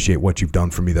really appreciate what you've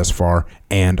done for me thus far.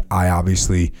 And I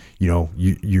obviously,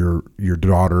 your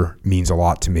daughter means a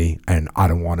lot to me, and I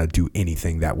don't want to do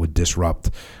anything that would disrupt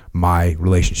my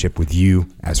relationship with you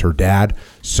as her dad.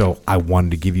 So I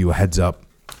wanted to give you a heads up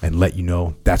and let you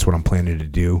know that's what I'm planning to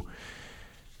do.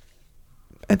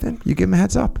 And then you give them a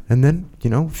heads up. And then,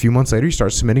 a few months later, you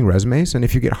start submitting resumes. And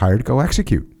if you get hired, go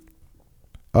execute.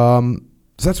 So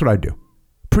that's what I do.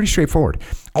 Pretty straightforward.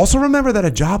 Also, remember that a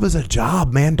job is a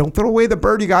job, man. Don't throw away the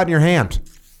bird you got in your hand.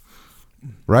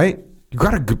 Right?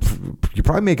 You're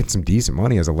probably making some decent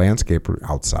money as a landscaper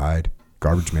outside.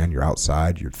 Garbage man, you're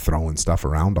outside. You're throwing stuff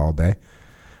around all day.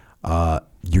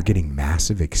 You're getting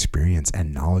massive experience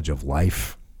and knowledge of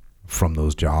life from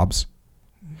those jobs.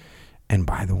 And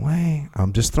by the way,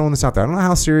 I'm just throwing this out there. I don't know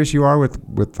how serious you are with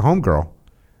the homegirl,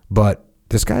 but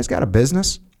this guy's got a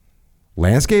business,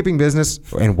 landscaping business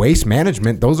and waste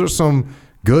management. Those are some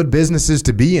good businesses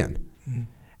to be in. Mm-hmm.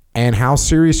 And how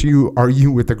serious are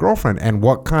you with the girlfriend, and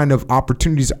what kind of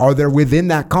opportunities are there within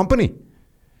that company?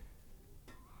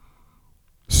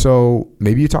 So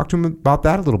maybe you talk to him about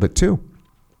that a little bit too.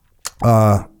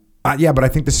 But I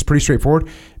think this is pretty straightforward.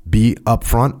 Be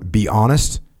upfront, be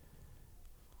honest.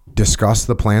 Discuss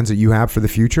the plans that you have for the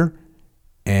future,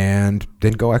 and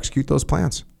then go execute those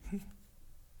plans.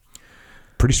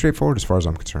 Pretty straightforward as far as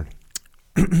I'm concerned.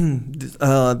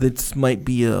 This might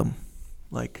be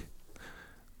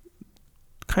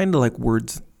kind of like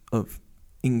words of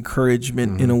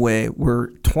encouragement in a way. We're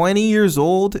 20 years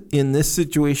old in this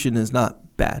situation is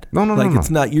not bad. No. It's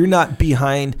not. You're not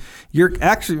behind. You're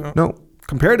actually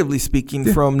comparatively speaking,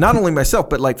 from not only myself,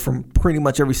 but from pretty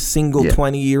much every single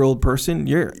 20-year-old person,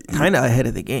 you're kind of ahead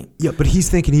of the game. Yeah, but he's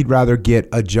thinking he'd rather get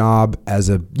a job as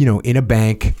in a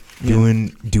bank,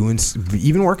 doing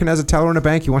even working as a teller in a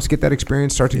bank. He wants to get that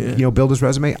experience, start to build his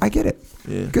resume. I get it.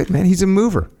 Yeah. Good, man. He's a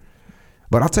mover.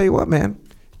 But I'll tell you what, man.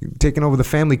 Taking over the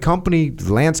family company,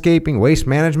 landscaping, waste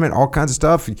management, all kinds of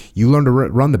stuff. You learn to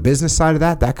run the business side of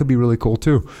that. That could be really cool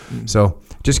too. Mm-hmm. So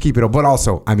just keep it up. But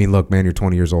also, look, man, you're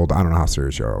 20 years old. I don't know how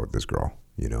serious you are with this girl.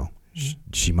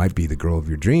 She might be the girl of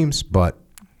your dreams, but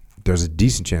there's a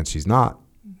decent chance she's not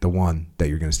the one that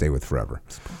you're going to stay with forever.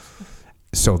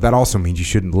 So that also means you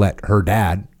shouldn't let her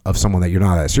dad, of someone that you're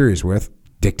not that serious with,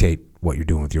 dictate what you're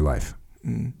doing with your life.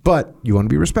 Mm. But you want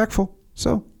to be respectful.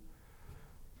 So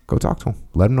go talk to him.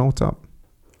 Let him know what's up.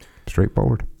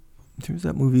 Straightforward. There's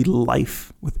that movie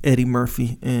Life with Eddie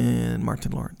Murphy and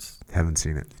Martin Lawrence. Haven't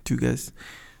seen it. Two guys.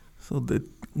 So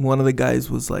one of the guys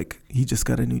was he just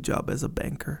got a new job as a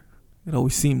banker. It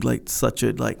always seemed like such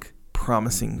a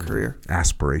promising career.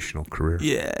 Aspirational career.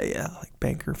 Yeah. Like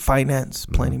banker, finance,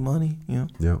 plenty of money. Yeah.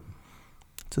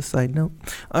 It's a side note.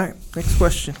 All right, next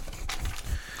question.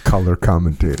 Color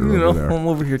commentator over there. I'm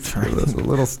over here trying. That's the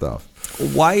little stuff.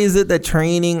 Why is it that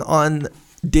training on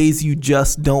Days you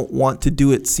just don't want to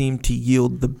do it seem to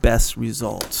yield the best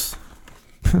results.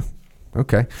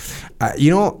 Okay.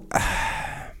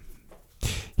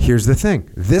 Here's the thing.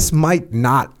 This might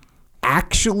not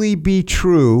actually be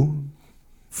true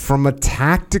from a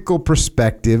tactical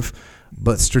perspective,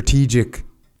 but strategic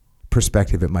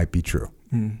perspective, it might be true.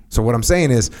 So what I'm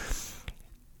saying is,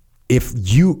 if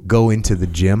you go into the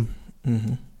gym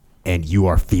and you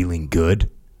are feeling good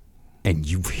and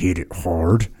you've hit it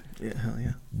hard, hell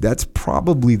yeah. That's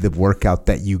probably the workout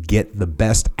that you get the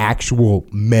best actual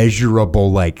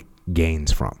measurable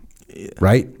gains from. Yeah.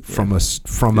 Right? Yeah.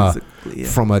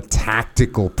 From a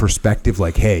tactical perspective,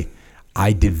 hey,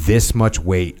 I did this much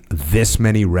weight, this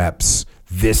many reps,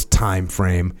 this time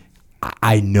frame.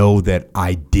 I know that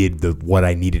I did what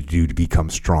I needed to do to become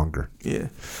stronger. Yeah.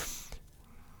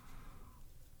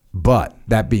 But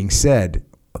that being said,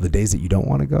 the days that you don't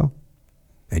want to go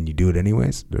and you do it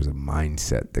anyways, there's a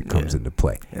mindset that comes into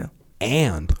play. Yeah.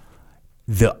 And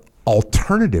the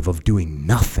alternative of doing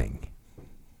nothing.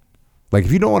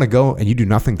 If you don't want to go and you do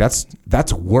nothing, that's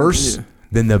worse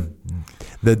than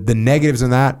the negatives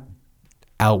in that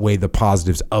outweigh the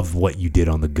positives of what you did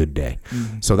on the good day.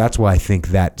 So that's why I think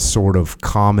that sort of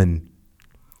common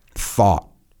thought,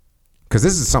 because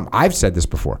this is something I've said this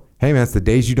before. Hey man, it's the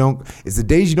days you don't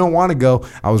want to go.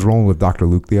 I was rolling with Dr.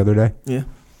 Luke the other day. Yeah.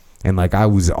 And I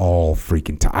was all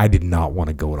freaking I did not want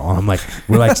to go at all. I'm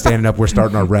we're standing up, we're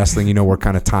starting our wrestling, we're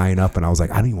kind of tying up, and I was like,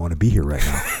 I don't even want to be here right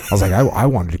now. I was I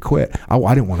wanted to quit. I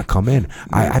didn't want to come in.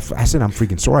 I said, I'm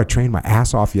freaking sore. I trained my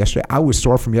ass off yesterday. I was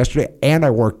sore from yesterday, and I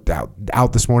worked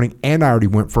out this morning, and I already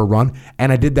went for a run,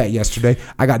 and I did that yesterday.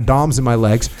 I got DOMs in my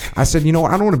legs. I said, you know what?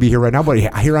 I don't want to be here right now, but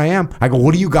here I am. I go,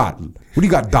 what do you got? What do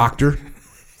you got, doctor?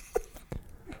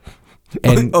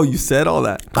 And you said all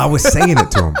that. I was saying it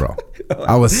to him, bro.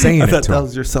 I was saying it to him. That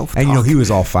was your self-talk. And he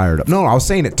was all fired up. No, I was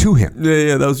saying it to him.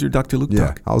 Yeah, that was your Dr. Luke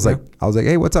talk. I was like,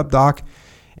 hey, what's up, doc?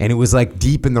 And it was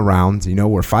deep in the rounds.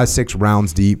 We're 5-6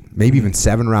 rounds deep, maybe even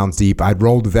 7 rounds deep. I'd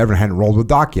rolled with everyone, hadn't rolled with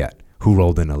Doc yet, who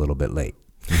rolled in a little bit late.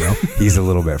 He's a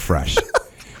little bit fresh.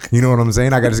 You know what I'm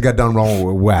saying? I just got done rolling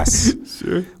with Wes.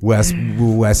 Sure. Wes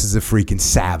is a freaking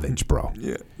savage, bro.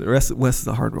 Yeah, the rest Wes is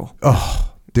a hard roll. Oh.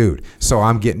 Dude, so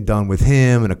I'm getting done with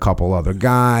him and a couple other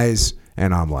guys,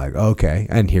 and I'm like, okay.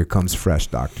 And here comes fresh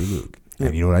Dr. Luke. Yep.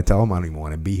 And you know what I tell him? I don't even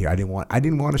want to be here. I didn't want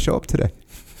to show up today,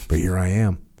 but here I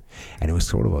am. And it was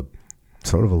sort of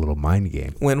a little mind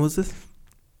game. When was this?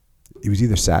 It was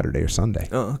either Saturday or Sunday.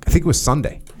 Oh, okay. I think it was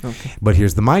Sunday. Okay. But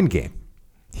here's the mind game.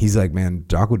 He's like, man,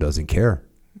 Jocko doesn't care.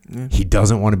 Yeah. He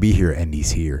doesn't want to be here, and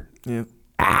he's here. Yeah.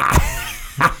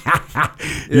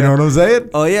 You know what I'm saying?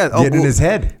 Oh yeah, getting in his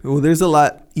head. Well, there's a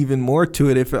lot even more to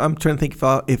it. If I'm trying to think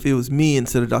if it was me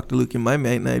instead of Dr. Luke in my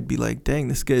mind, I'd be like, dang,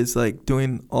 this guy's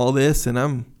doing all this, and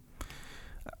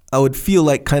I would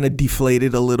feel kind of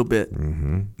deflated a little bit.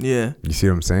 Mm-hmm. Yeah. You see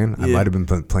what I'm saying? Yeah. I might have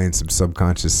been playing some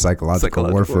subconscious psychological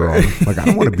warfare. I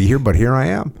don't want to be here, but here I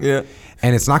am. Yeah.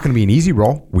 And it's not going to be an easy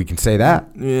roll. We can say that.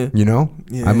 Yeah.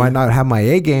 Yeah, I might not have my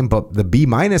A game, but the B-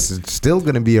 is still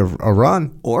going to be a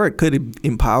run. Or it could have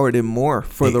empowered him more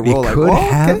for the role.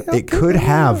 It could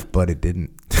have, but it didn't.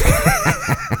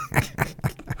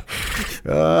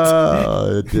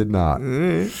 It did not.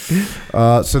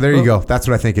 So there you go. That's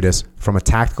what I think it is. From a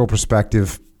tactical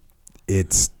perspective,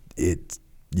 it's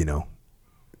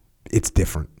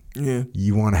different. Yeah.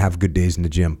 You want to have good days in the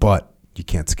gym, but you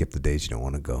can't skip the days you don't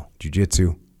want to go.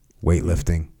 Jiu-jitsu,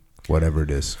 weightlifting, whatever it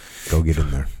is, go get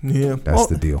in there. Yeah. That's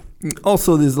the deal.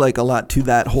 Also, there's a lot to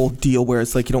that whole deal where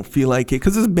it's you don't feel like it,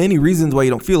 because there's many reasons why you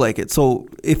don't feel like it. So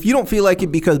if you don't feel like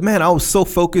it because, man, I was so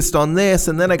focused on this,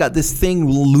 and then I got this thing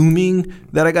looming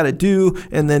that I got to do,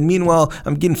 and then meanwhile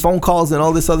I'm getting phone calls and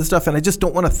all this other stuff, and I just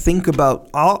don't want to think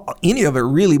about any of it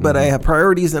really, but I have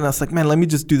priorities, and I was like, man, let me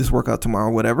just do this workout tomorrow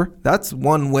or whatever. That's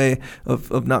one way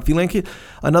of not feeling like it.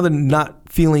 Another not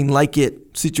feeling like it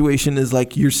situation is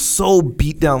you're so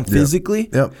beat down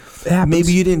physically. Yep.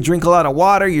 Maybe you didn't drink a lot of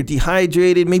water, you're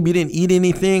dehydrated, maybe you didn't eat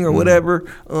anything or whatever,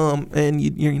 and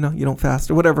you don't fast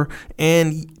or whatever,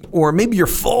 or maybe you're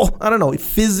full. I don't know.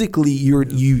 Physically,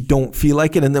 you don't feel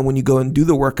like it, and then when you go and do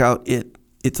the workout,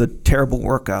 it's a terrible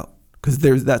workout, because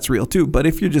that's real too. But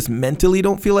if you're just mentally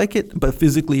don't feel like it, but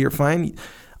physically you're fine,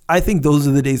 I think those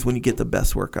are the days when you get the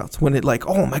best workouts. When it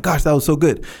oh my gosh, that was so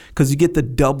good, because you get the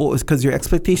double. It's because your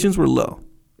expectations were low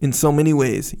in so many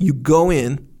ways. You go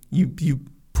in, you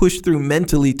push through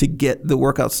mentally to get the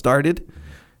workout started,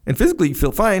 And physically, you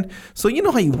feel fine. So you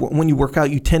know how when you work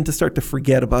out, you tend to start to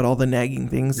forget about all the nagging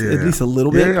things, at least a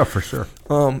little bit. Yeah, for sure.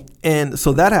 And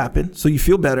so that happened. So you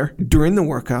feel better during the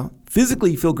workout.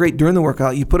 Physically, you feel great during the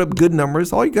workout. You put up good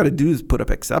numbers. All you got to do is put up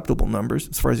acceptable numbers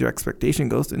as far as your expectation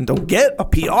goes, and don't get a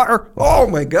PR. Oh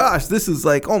my gosh, this is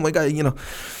like, oh my God,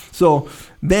 So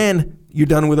then you're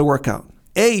done with a workout.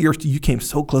 You came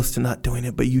so close to not doing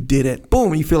it, but you did it.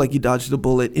 Boom, you feel like you dodged a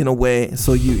bullet in a way.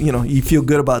 So you feel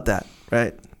good about that,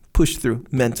 right? Push through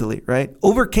mentally, right?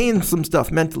 Overcame some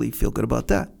stuff mentally, feel good about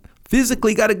that.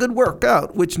 Physically got a good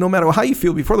workout, which no matter how you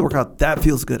feel before the workout, that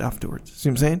feels good afterwards. See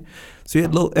what I'm saying? So you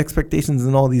had low expectations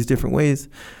in all these different ways.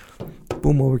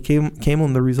 Boom, overcame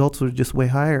them. The results were just way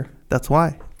higher. That's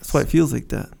why it feels like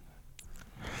that.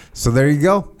 So there you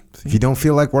go. If you don't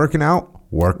feel like working out,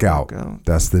 work out.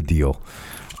 That's the deal.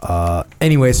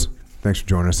 Anyways, thanks for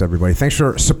joining us, everybody. Thanks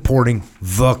for supporting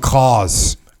the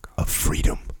cause of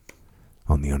freedom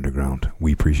on the underground.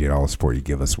 We appreciate all the support you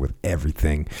give us with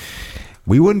everything.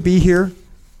 We wouldn't be here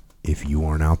if you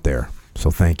weren't out there.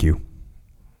 So thank you.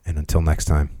 And until next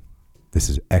time, this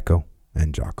is Echo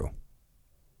and Jocko.